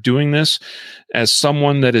consider doing this as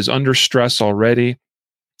someone that is under stress already,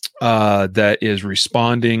 that is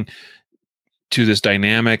responding to this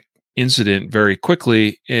dynamic incident very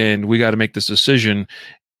quickly, and we got to make this decision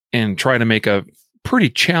and try to make a pretty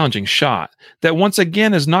challenging shot that once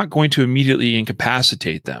again is not going to immediately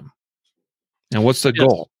incapacitate them. And what's the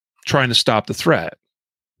goal? Trying to stop the threat.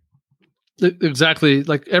 Exactly.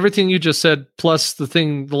 Like everything you just said, plus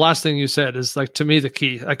the last thing you said is, like, to me, the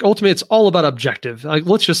key. Like, ultimately, it's all about objective. Like,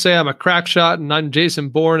 let's just say I'm a crack shot and I'm Jason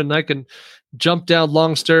Bourne and I can jump down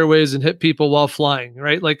long stairways and hit people while flying,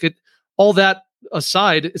 right? Like, all that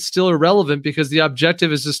aside, it's still irrelevant because the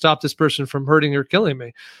objective is to stop this person from hurting or killing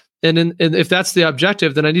me. And if that's the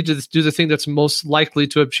objective, then I need to do the thing that's most likely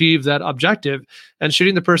to achieve that objective. And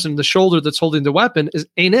shooting the person in the shoulder that's holding the weapon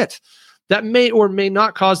ain't it. That may or may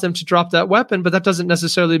not cause them to drop that weapon, but that doesn't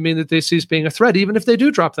necessarily mean that they cease being a threat, even if they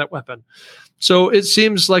do drop that weapon. So it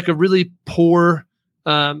seems like a really poor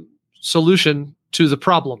solution to the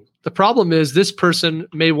problem. The problem is this person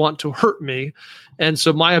may want to hurt me, and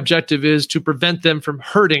so my objective is to prevent them from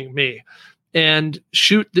hurting me. And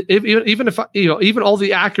shoot, even if even all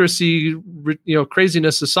the accuracy,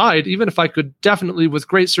 craziness aside, even if I could definitely, with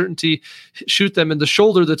great certainty, shoot them in the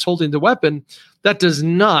shoulder that's holding the weapon, that does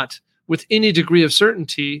not, with any degree of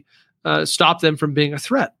certainty, stop them from being a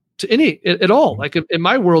threat to any at all. Like in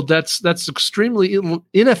my world, that's extremely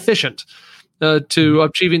inefficient to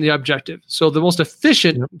achieving the objective. So the most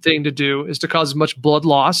efficient thing to do is to cause as much blood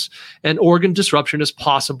loss and organ disruption as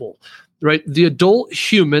possible. Right, the adult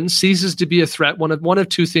human ceases to be a threat. One of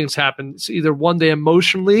two things happen. It's either one, they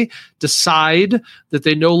emotionally decide that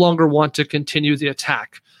they no longer want to continue the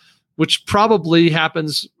attack, which probably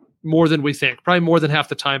happens more than we think, probably more than half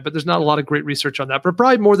the time, but there's not a lot of great research on that. But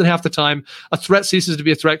probably more than half the time, a threat ceases to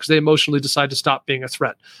be a threat because they emotionally decide to stop being a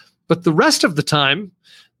threat. But the rest of the time,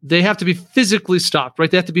 they have to be physically stopped, right?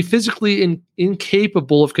 They have to be physically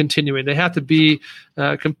incapable of continuing. They have to be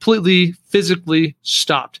completely physically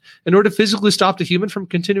stopped. In order to physically stop the human from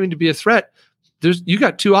continuing to be a threat, you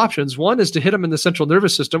got two options. One is to hit them in the central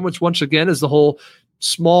nervous system, which once again is the whole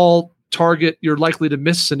small target you're likely to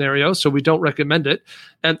miss scenario, so we don't recommend it.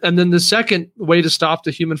 And then the second way to stop the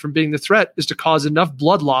human from being the threat is to cause enough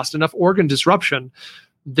blood loss, enough organ disruption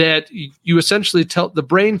that you essentially the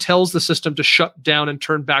brain tells the system to shut down and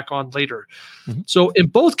turn back on later. Mm-hmm. So in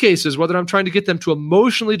both cases, whether I'm trying to get them to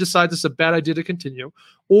emotionally decide this is a bad idea to continue,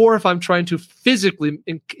 or if I'm trying to physically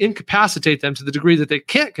incapacitate them to the degree that they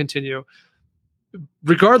can't continue,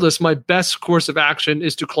 regardless, my best course of action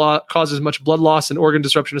is to cause as much blood loss and organ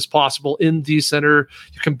disruption as possible in the center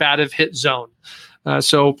combative hit zone.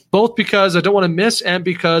 So both because I don't want to miss and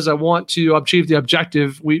because I want to achieve the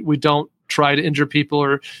objective, we don't try to injure people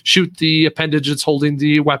or shoot the appendage that's holding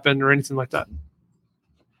the weapon or anything like that.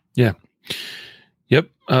 Yeah. Yep.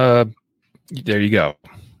 There you go.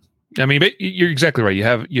 I mean, but you're exactly right.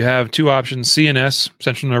 You have two options: CNS,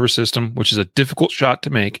 central nervous system, which is a difficult shot to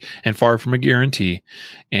make and far from a guarantee,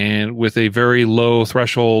 and with a very low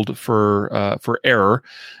threshold for error.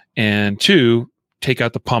 And two, take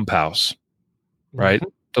out the pump house, right? Mm-hmm.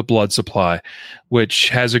 The blood supply, which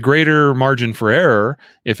has a greater margin for error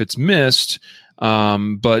if it's missed,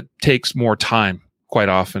 but takes more time quite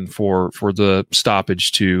often for the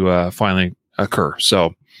stoppage to finally occur.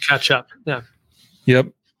 So catch up. Yeah. Yep.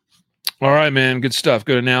 All right, man. Good stuff.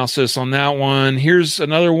 Good analysis on that one. Here's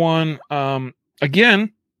another one.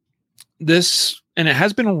 Again, and it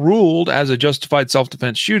has been ruled as a justified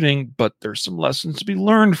self-defense shooting, but there's some lessons to be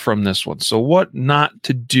learned from this one. So what not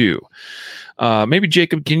to do? Maybe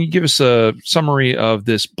Jacob, can you give us a summary of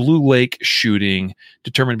this Blue Lake shooting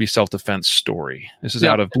determined to be self-defense story? This is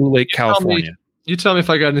out of Blue Lake, California. You tell me if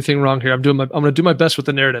I got anything wrong here. I'm going to do my best with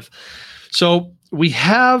the narrative. So we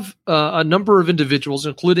have a number of individuals,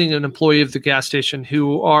 including an employee of the gas station,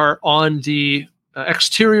 who are on the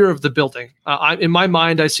exterior of the building. In my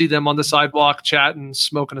mind, I see them on the sidewalk chatting,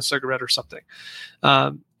 smoking a cigarette or something.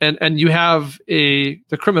 And you have the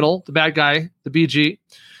criminal, the bad guy, the BG,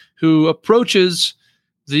 who approaches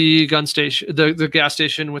the gun station, the gas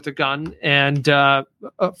station with a gun, and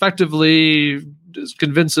effectively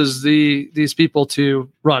convinces these people to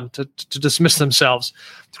run, to dismiss themselves.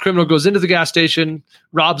 The criminal goes into the gas station,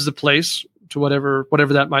 robs the place, to whatever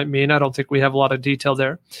that might mean. I don't think we have a lot of detail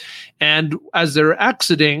there. And as they're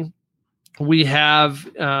exiting, we have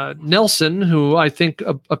Nelson, who I think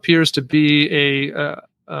appears to be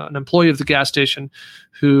an employee of the gas station,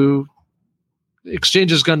 who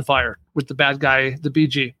exchanges gunfire with the bad guy, the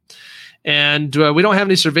BG. And we don't have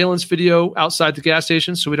any surveillance video outside the gas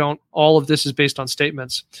station, so all of this is based on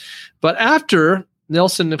statements. But after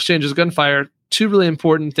Nelson exchanges gunfire, two really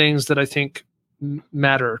important things that I think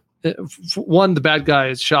matter. One, the bad guy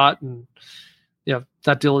is shot, and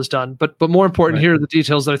that deal is done. But more important, right, here are the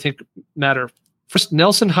details that I think matter. First,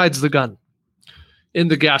 Nelson hides the gun in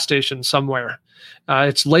the gas station somewhere.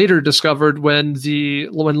 It's later discovered when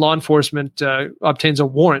law enforcement obtains a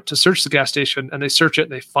warrant to search the gas station, and they search it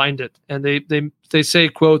and they find it, and they say,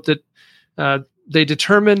 quote, that they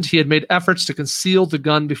determined he had made efforts to conceal the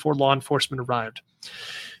gun before law enforcement arrived.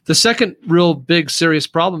 The second real big serious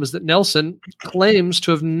problem is that Nelson claims to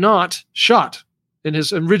have not shot in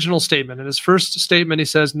his original statement. In his first statement, he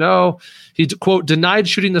says no. He, quote, denied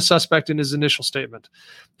shooting the suspect in his initial statement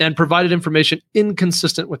and provided information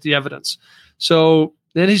inconsistent with the evidence. So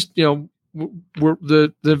then he's,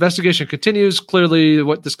 the investigation continues. Clearly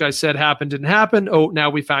what this guy said didn't happen. Oh, now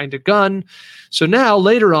we find a gun. So now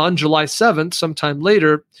later on, July 7th, sometime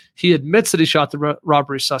later, he admits that he shot the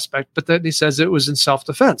robbery suspect, but then he says it was in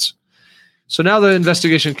self-defense. So now the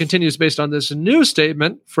investigation continues based on this new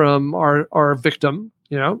statement from our victim,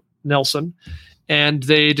 Nelson, and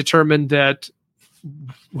they determined that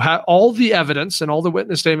all the evidence and all the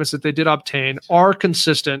witness statements that they did obtain are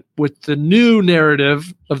consistent with the new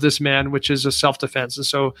narrative of this man, which is a self-defense. And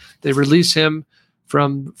so they release him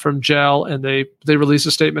from jail, and they release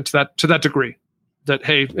a statement to that degree, that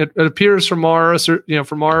hey, it appears from our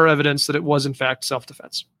evidence that it was in fact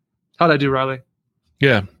self-defense. How'd I do, Riley?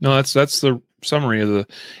 Yeah, no, that's the summary of the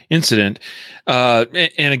incident.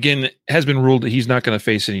 And again, it has been ruled that he's not going to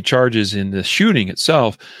face any charges in the shooting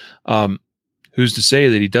itself. Who's to say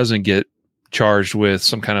that he doesn't get charged with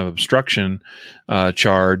some kind of obstruction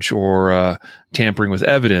charge or tampering with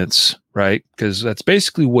evidence, right? Because that's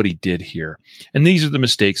basically what he did here. And these are the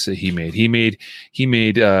mistakes that he made. He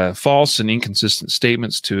made false and inconsistent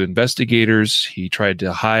statements to investigators. He tried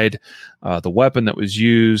to hide the weapon that was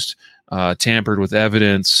used, tampered with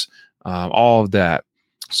evidence, all of that.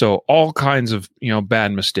 So all kinds of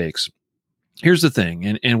bad mistakes. Here's the thing,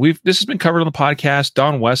 and this has been covered on the podcast.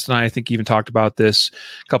 Don West and I think even talked about this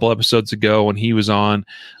a couple episodes ago when he was on.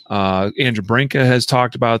 Andrew Brinka has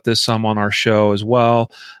talked about this some on our show as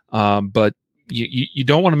well. But you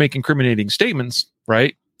don't want to make incriminating statements,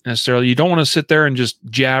 right? Necessarily. You don't want to sit there and just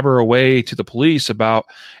jabber away to the police about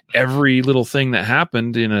every little thing that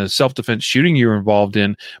happened in a self-defense shooting you were involved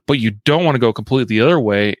in, but you don't want to go completely the other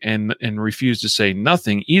way and refuse to say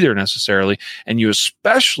nothing either necessarily. And you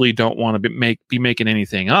especially don't want to be making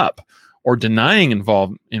anything up or denying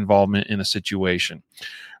involvement in a situation,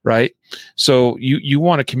 right? So you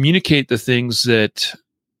want to communicate the things that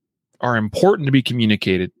are important to be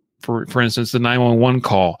communicated. For instance, the 911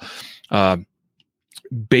 call,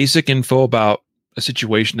 basic info about a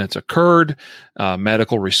situation that's occurred,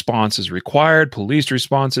 medical response is required, police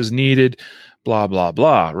response is needed, blah, blah,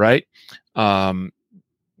 blah, right?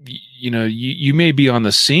 You may be on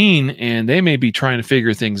the scene and they may be trying to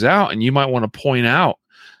figure things out, and you might want to point out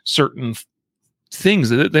certain things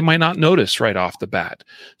that they might not notice right off the bat,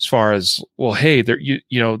 as far as, well, hey,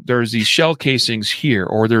 there's these shell casings here,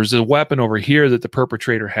 or there's a weapon over here that the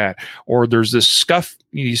perpetrator had, or there's these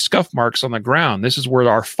scuff marks on the ground. This is where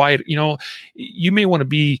our fight, you may want to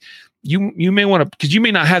be, you may want to, because you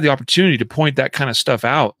may not have the opportunity to point that kind of stuff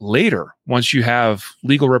out later once you have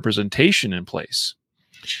legal representation in place.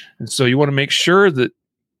 And so you want to make sure that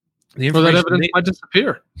the information, that evidence might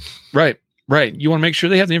disappear. Right. Right. You want to make sure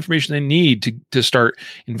they have the information they need to start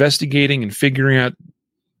investigating and figuring out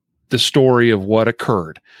the story of what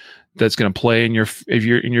occurred that's going to play in your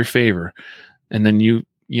favor. And then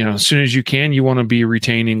as soon as you can, you want to be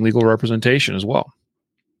retaining legal representation as well.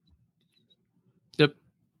 Yep.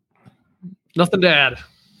 Nothing to add.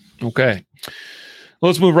 Okay. Well,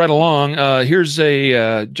 let's move right along. Here's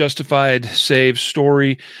a justified save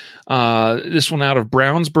story. This one out of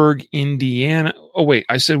Brownsburg, Indiana. Oh, wait,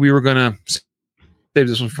 I said we were going to save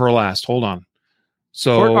this one for last. Hold on.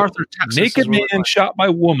 So, Port Arthur, Texas, naked man shot by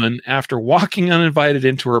woman after walking uninvited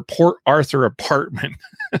into her Port Arthur apartment.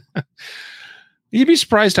 You'd be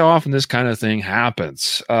surprised how often this kind of thing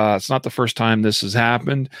happens. It's not the first time this has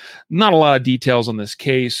happened. Not a lot of details on this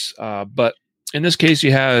case, but in this case,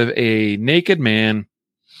 you have a naked man.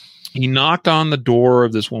 He knocked on the door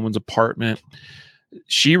of this woman's apartment.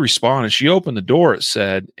 She responded. She opened the door, it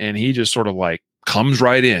said, and he just sort of comes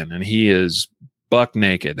right in, and he is buck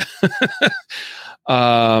naked.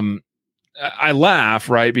 I laugh,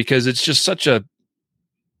 right? Because it's just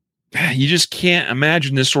you just can't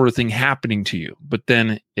imagine this sort of thing happening to you, but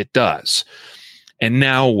then it does. And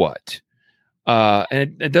now what?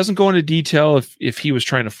 And it doesn't go into detail if he was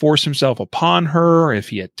trying to force himself upon her, if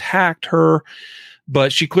he attacked her,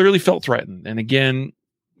 but she clearly felt threatened. And again,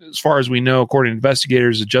 as far as we know, according to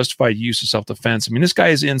investigators, a justified use of self-defense. I mean, this guy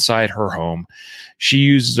is inside her home. She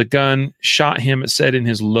uses a gun, shot him, it said, in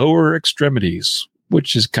his lower extremities,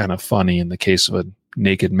 which is kind of funny in the case of a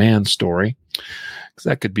naked man story, because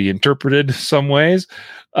that could be interpreted some ways.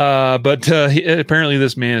 But apparently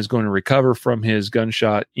this man is going to recover from his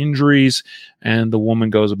gunshot injuries, and the woman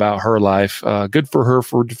goes about her life. Good for her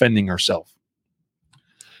for defending herself.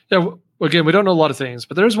 Yeah. Again, we don't know a lot of things,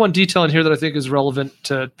 but there's one detail in here that I think is relevant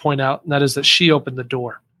to point out, and that is that she opened the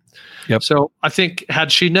door. Yep. So I think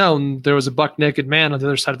had she known there was a buck naked man on the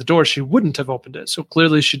other side of the door, she wouldn't have opened it. So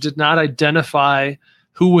clearly she did not identify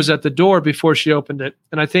who was at the door before she opened it.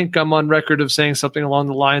 And I think I'm on record of saying something along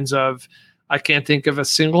the lines of, I can't think of a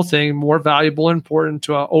single thing more valuable and important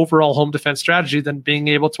to an overall home defense strategy than being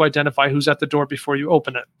able to identify who's at the door before you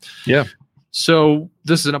open it. Yeah. So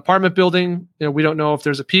this is an apartment building. We don't know if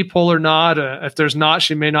there's a peephole or not. If there's not,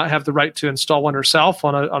 she may not have the right to install one herself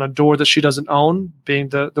on a door that she doesn't own, being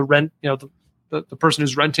the rent, the the person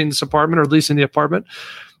who's renting this apartment or leasing the apartment.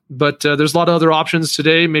 But there's a lot of other options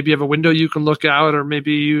today. Maybe you have a window you can look out, or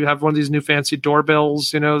maybe you have one of these new fancy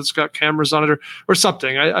doorbells, that's got cameras on it, or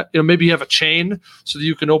something. Maybe you have a chain so that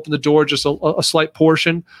you can open the door just a slight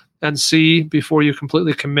portion and see before you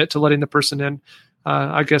completely commit to letting the person in.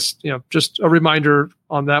 I guess just a reminder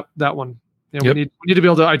on that one. We need to be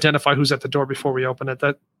able to identify who's at the door before we open it.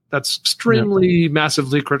 That's extremely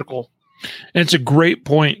massively critical. And it's a great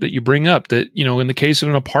point that you bring up that in the case of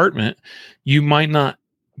an apartment, you might not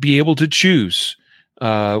be able to choose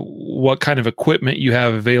what kind of equipment you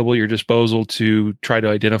have available at your disposal to try to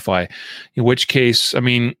identify. In which case,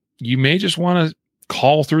 you may just want to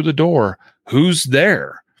call through the door, who's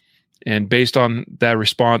there? And based on that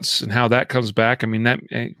response and how that comes back,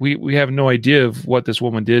 that we have no idea of what this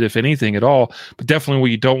woman did, if anything at all. But definitely what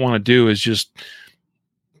you don't want to do is just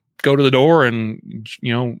go to the door and,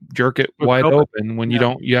 jerk it wide open when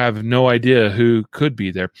you have no idea who could be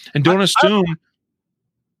there. And don't assume...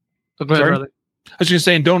 Go ahead, Riley. I was going to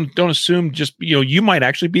say, and don't assume just, you might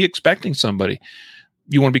actually be expecting somebody.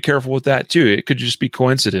 You want to be careful with that too. It could just be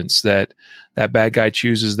coincidence that bad guy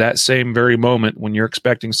chooses that same very moment when you're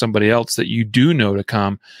expecting somebody else that you do know to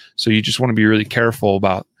come. So you just want to be really careful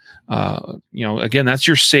about, again, that's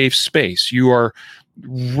your safe space. You are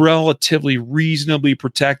relatively reasonably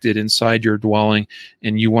protected inside your dwelling,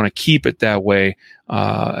 and you want to keep it that way,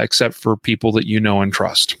 except for people that you know and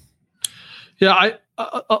trust. Yeah,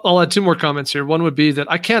 I'll add two more comments here. One would be that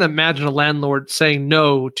I can't imagine a landlord saying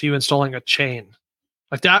no to you installing a chain.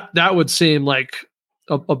 Like that would seem like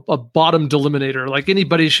a bottom delimiter. Like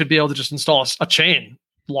anybody should be able to just install a chain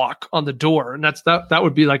lock on the door. And that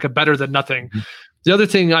would be like a better than nothing. Mm-hmm. The other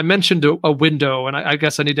thing, I mentioned a window, and I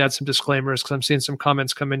guess I need to add some disclaimers because I'm seeing some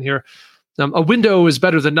comments come in here. A window is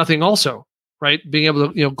better than nothing also. Right, being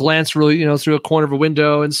able to glance really through a corner of a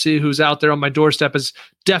window and see who's out there on my doorstep is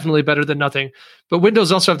definitely better than nothing. But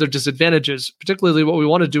windows also have their disadvantages. Particularly, what we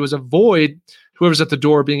want to do is avoid whoever's at the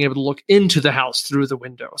door being able to look into the house through the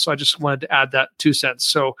window. So I just wanted to add that 2 cents.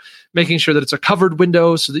 So making sure that it's a covered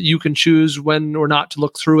window so that you can choose when or not to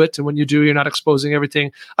look through it, and when you do, you're not exposing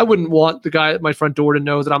everything. I wouldn't want the guy at my front door to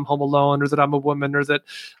know that I'm home alone, or that I'm a woman, or that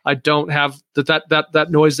I don't have that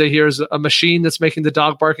noise they hear is a machine that's making the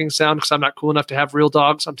dog barking sound, because I'm not cool enough to have real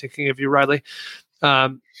dogs. I'm thinking of you, Riley.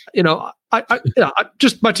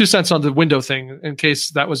 Just my 2 cents on the window thing in case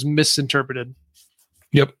that was misinterpreted.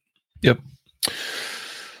 Yep.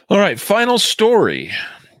 All right, final story.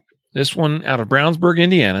 This one out of Brownsburg,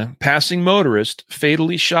 Indiana. Passing motorist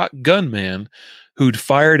fatally shot gunman who'd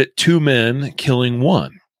fired at 2 men, killing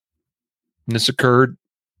 1. And this occurred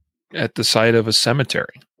at the site of a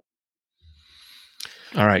cemetery.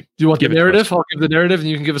 All right. Do you want the narrative? I'll give the narrative and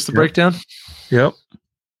you can give us the breakdown. Yep.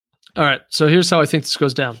 All right. So here's how I think this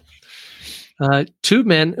goes down. 2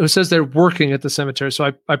 men, who says they're working at the cemetery,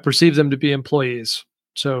 so I perceive them to be employees.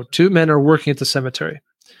 So 2 men are working at the cemetery.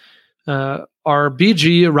 Our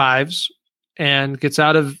BG arrives and gets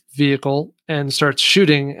out of vehicle and starts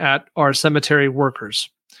shooting at our cemetery workers.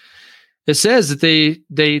 It says that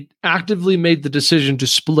they actively made the decision to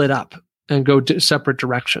split up and go separate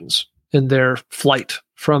directions in their flight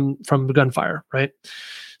from the gunfire, right?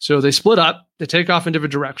 So they split up, they take off in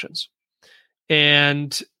different directions.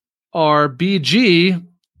 And our BG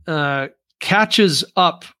catches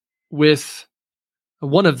up with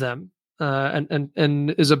one of them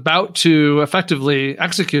and is about to effectively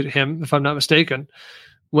execute him, if I'm not mistaken,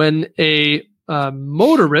 when a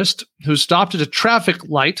motorist who stopped at a traffic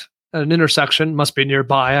light at an intersection, must be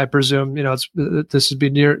nearby, I presume, this would be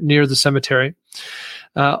near the cemetery,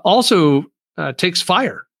 also takes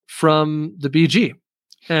fire from the BG.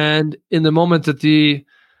 And in the moment that the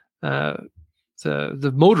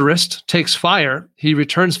motorist takes fire, he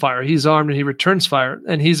returns fire. He's armed and he returns fire.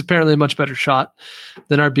 And he's apparently a much better shot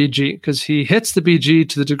than our BG, because he hits the BG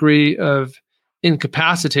to the degree of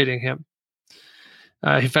incapacitating him.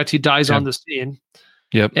 In fact, he dies on the scene.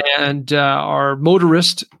 Yep. And our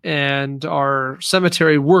motorist and our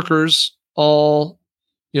cemetery workers all,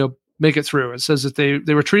 make it through. It says that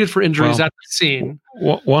they were treated for injuries at the scene.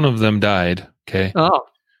 One of them died. Okay. Oh,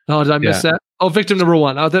 did I miss that? Oh, victim number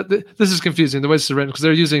 1. Oh, this is confusing the way this is written, because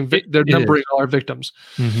they're using they're numbering all our victims.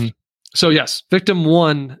 Mm-hmm. So yes, victim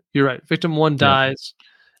 1. You're right. Victim 1 dies,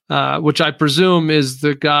 which I presume is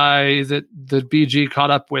the guy that the BG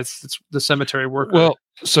caught up with, the cemetery worker. Well,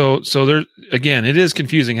 so there again, it is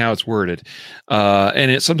confusing how it's worded,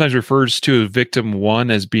 and it sometimes refers to victim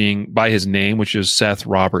 1 as being by his name, which is Seth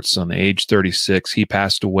Robertson, age 36. He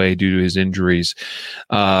passed away due to his injuries.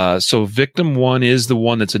 So victim 1 is the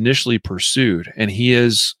one that's initially pursued, and he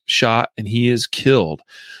is shot and he is killed.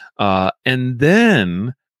 And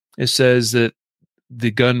then it says that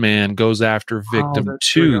the gunman goes after victim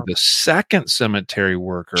 2, the second cemetery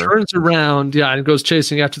worker. Turns around, and goes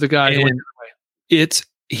chasing after the guy who went the way.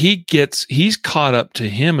 He's caught up to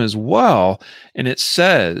him as well. And it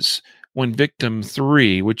says when victim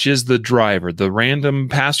 3, which is the driver, the random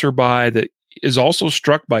passerby that is also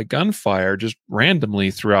struck by gunfire just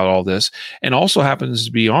randomly throughout all this, and also happens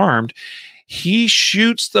to be armed, he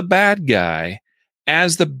shoots the bad guy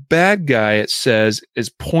as the bad guy, it says, is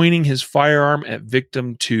pointing his firearm at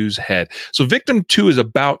victim 2's head. So victim 2 is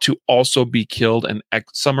about to also be killed and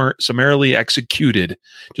summarily executed,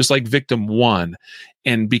 just like victim 1.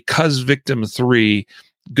 And because victim 3,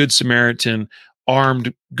 Good Samaritan,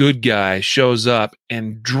 armed good guy, shows up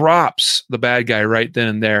and drops the bad guy right then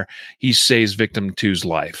and there, he saves victim 2's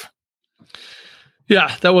life.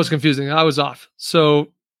 Yeah, that was confusing. I was off.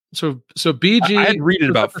 So BG, I had to read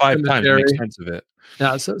it about 5 times to make sense of it.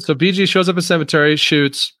 Yeah, so BG shows up at cemetery,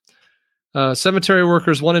 shoots. Cemetery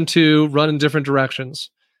workers 1 and 2 run in different directions.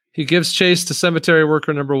 He gives chase to cemetery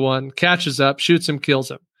worker number 1, catches up, shoots him, kills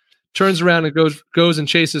him. Turns around and goes and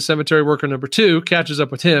chases cemetery worker number 2, catches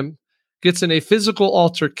up with him, gets in a physical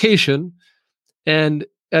altercation, and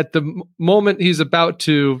at the moment he's about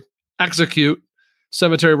to execute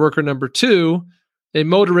cemetery worker number 2, a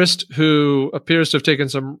motorist who appears to have taken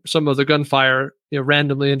some of the gunfire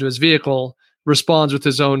randomly into his vehicle responds with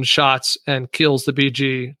his own shots and kills the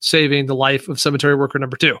BG, saving the life of cemetery worker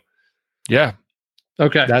number 2. Yeah.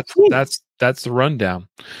 Okay. That's the rundown.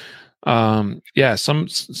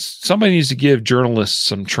 Somebody needs to give journalists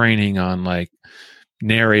some training on like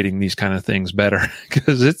narrating these kind of things better,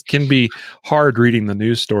 because it can be hard reading the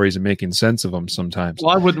news stories and making sense of them sometimes.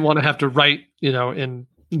 Well, I wouldn't want to have to write, in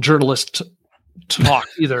journalist talk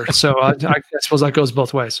either. So I suppose that goes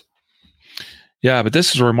both ways. Yeah, but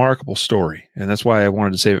this is a remarkable story, and that's why I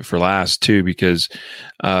wanted to save it for last too, because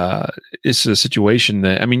it's a situation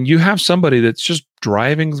that, you have somebody that's just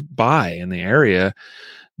driving by in the area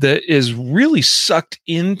that is really sucked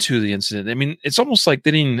into the incident. It's almost like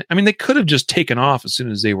they could have just taken off as soon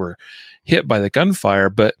as they were hit by the gunfire,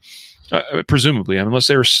 but presumably, unless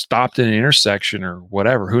they were stopped in an intersection or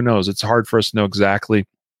whatever, who knows? It's hard for us to know exactly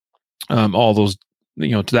all those,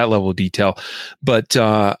 to that level of detail, but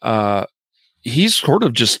he's sort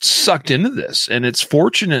of just sucked into this, and it's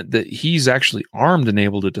fortunate that he's actually armed and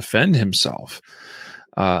able to defend himself.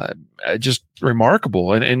 Just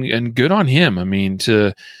remarkable and good on him.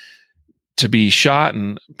 To be shot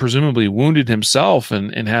and presumably wounded himself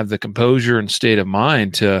and have the composure and state of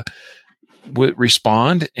mind to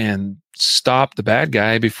respond and stop the bad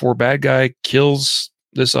guy before bad guy kills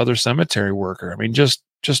this other cemetery worker. Just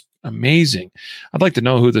amazing. I'd like to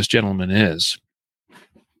know who this gentleman is.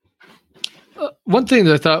 One thing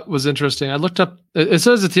that I thought was interesting, I looked up, it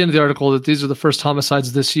says at the end of the article that these are the first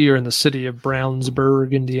homicides this year in the city of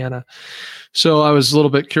Brownsburg, Indiana. So I was a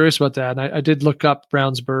little bit curious about that. And I did look up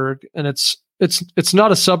Brownsburg, and it's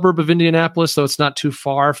not a suburb of Indianapolis, though it's not too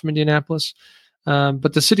far from Indianapolis.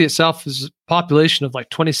 But the city itself is a population of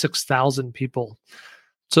like 26,000 people.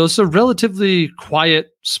 So it's a relatively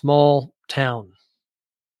quiet, small town.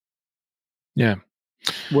 Yeah.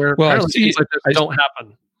 Where things like this don't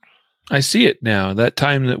happen. I see it now. That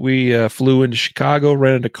time that we flew into Chicago,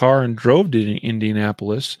 rented a car, and drove to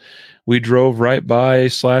Indianapolis, we drove right by /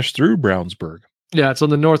 through Brownsburg. Yeah, it's on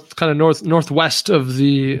the northwest of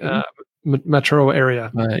the metro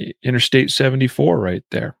area. Interstate 74, right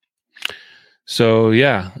there. So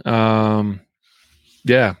yeah.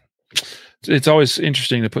 It's always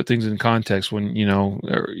interesting to put things in context when,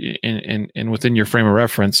 and within your frame of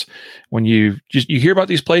reference, when you hear about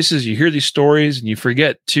these places, you hear these stories, and you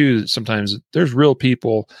forget too, that sometimes there's real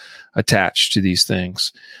people attached to these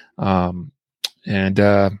things. You could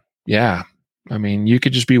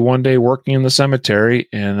just be one day working in the cemetery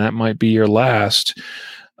and that might be your last,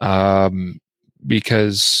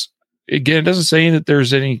 because again, it doesn't say that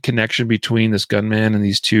there's any connection between this gunman and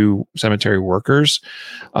these 2 cemetery workers.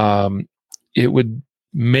 It would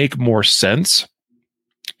make more sense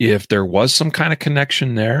if there was some kind of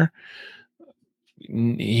connection there.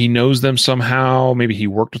 He knows them somehow. Maybe he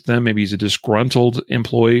worked with them. Maybe he's a disgruntled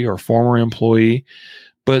employee or former employee.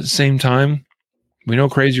 But at the same time, we know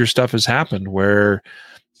crazier stuff has happened where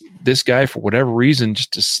this guy, for whatever reason,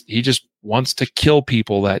 he just wants to kill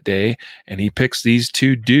people that day. And he picks these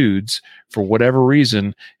 2 dudes for whatever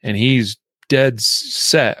reason. And he's dead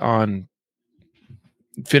set on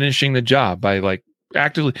finishing the job by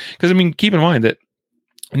actively, because keep in mind that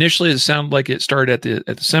initially it sounded like it started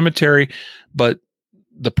at the cemetery, but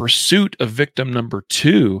the pursuit of victim number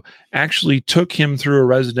 2 actually took him through a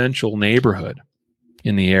residential neighborhood.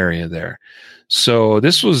 in the area there. So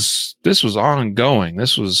this was ongoing. And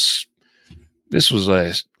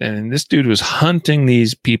this dude was hunting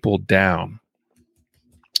these people down.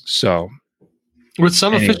 So with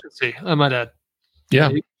some efficiency, I might add. Yeah.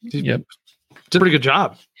 He did a pretty good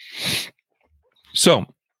job. So,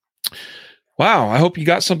 wow, I hope you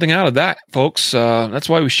got something out of that, folks. That's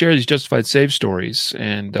why we share these Justified Save stories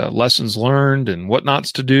and lessons learned and what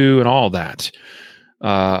nots to do and all that.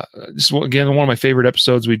 This is, again, one of my favorite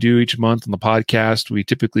episodes we do each month on the podcast. We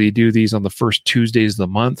typically do these on the first Tuesdays of the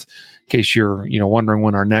month. In case you're wondering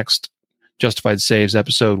when our next Justified Saves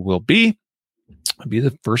episode will be, it'll be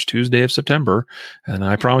the first Tuesday of September. And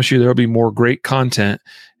I promise you there will be more great content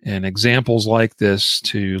and examples like this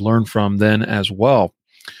to learn from then as well.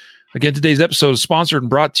 Again, today's episode is sponsored and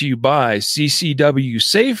brought to you by CCW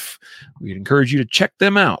Safe. We'd encourage you to check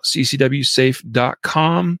them out,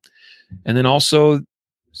 ccwsafe.com. And then also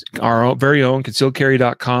our very own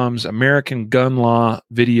concealedcarry.com's American Gun Law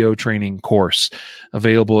video training course,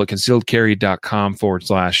 available at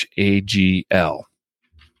concealedcarry.com/AGL.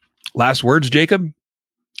 Last words, Jacob?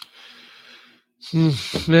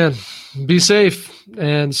 Man, be safe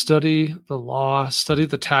and study the law, study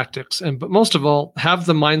the tactics, but most of all, have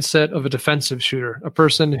the mindset of a defensive shooter, a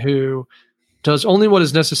person who does only what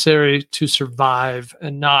is necessary to survive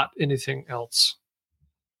and not anything else.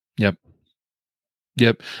 Yep.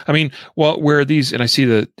 I mean, where these, and I see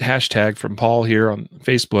the hashtag from Paul here on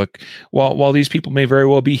Facebook, while these people may very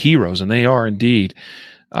well be heroes, and they are indeed,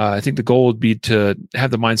 I think the goal would be to have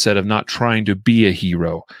the mindset of not trying to be a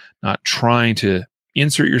hero, not trying to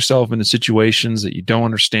insert yourself into situations that you don't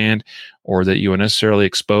understand or that you unnecessarily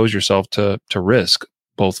expose yourself to risk,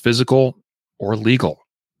 both physical or legal,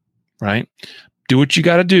 right? Do what you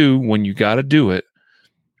got to do when you got to do it,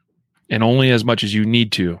 and only as much as you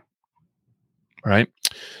need to. Right.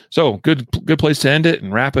 So good place to end it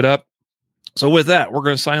and wrap it up. So with that, we're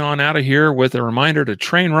going to sign on out of here with a reminder to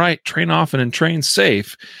train right, train often, and train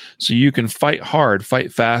safe so you can fight hard,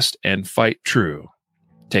 fight fast, and fight true.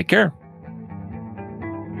 Take care.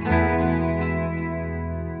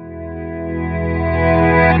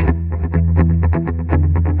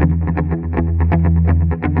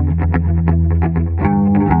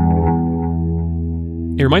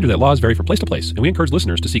 A reminder that laws vary from place to place, and we encourage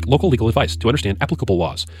listeners to seek local legal advice to understand applicable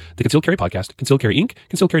laws. The Concealed Carry Podcast, Concealed Carry Inc.,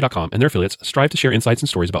 ConcealedCarry.com, and their affiliates strive to share insights and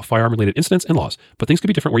stories about firearm-related incidents and laws, but things could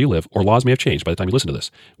be different where you live, or laws may have changed by the time you listen to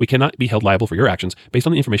this. We cannot be held liable for your actions based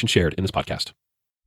on the information shared in this podcast.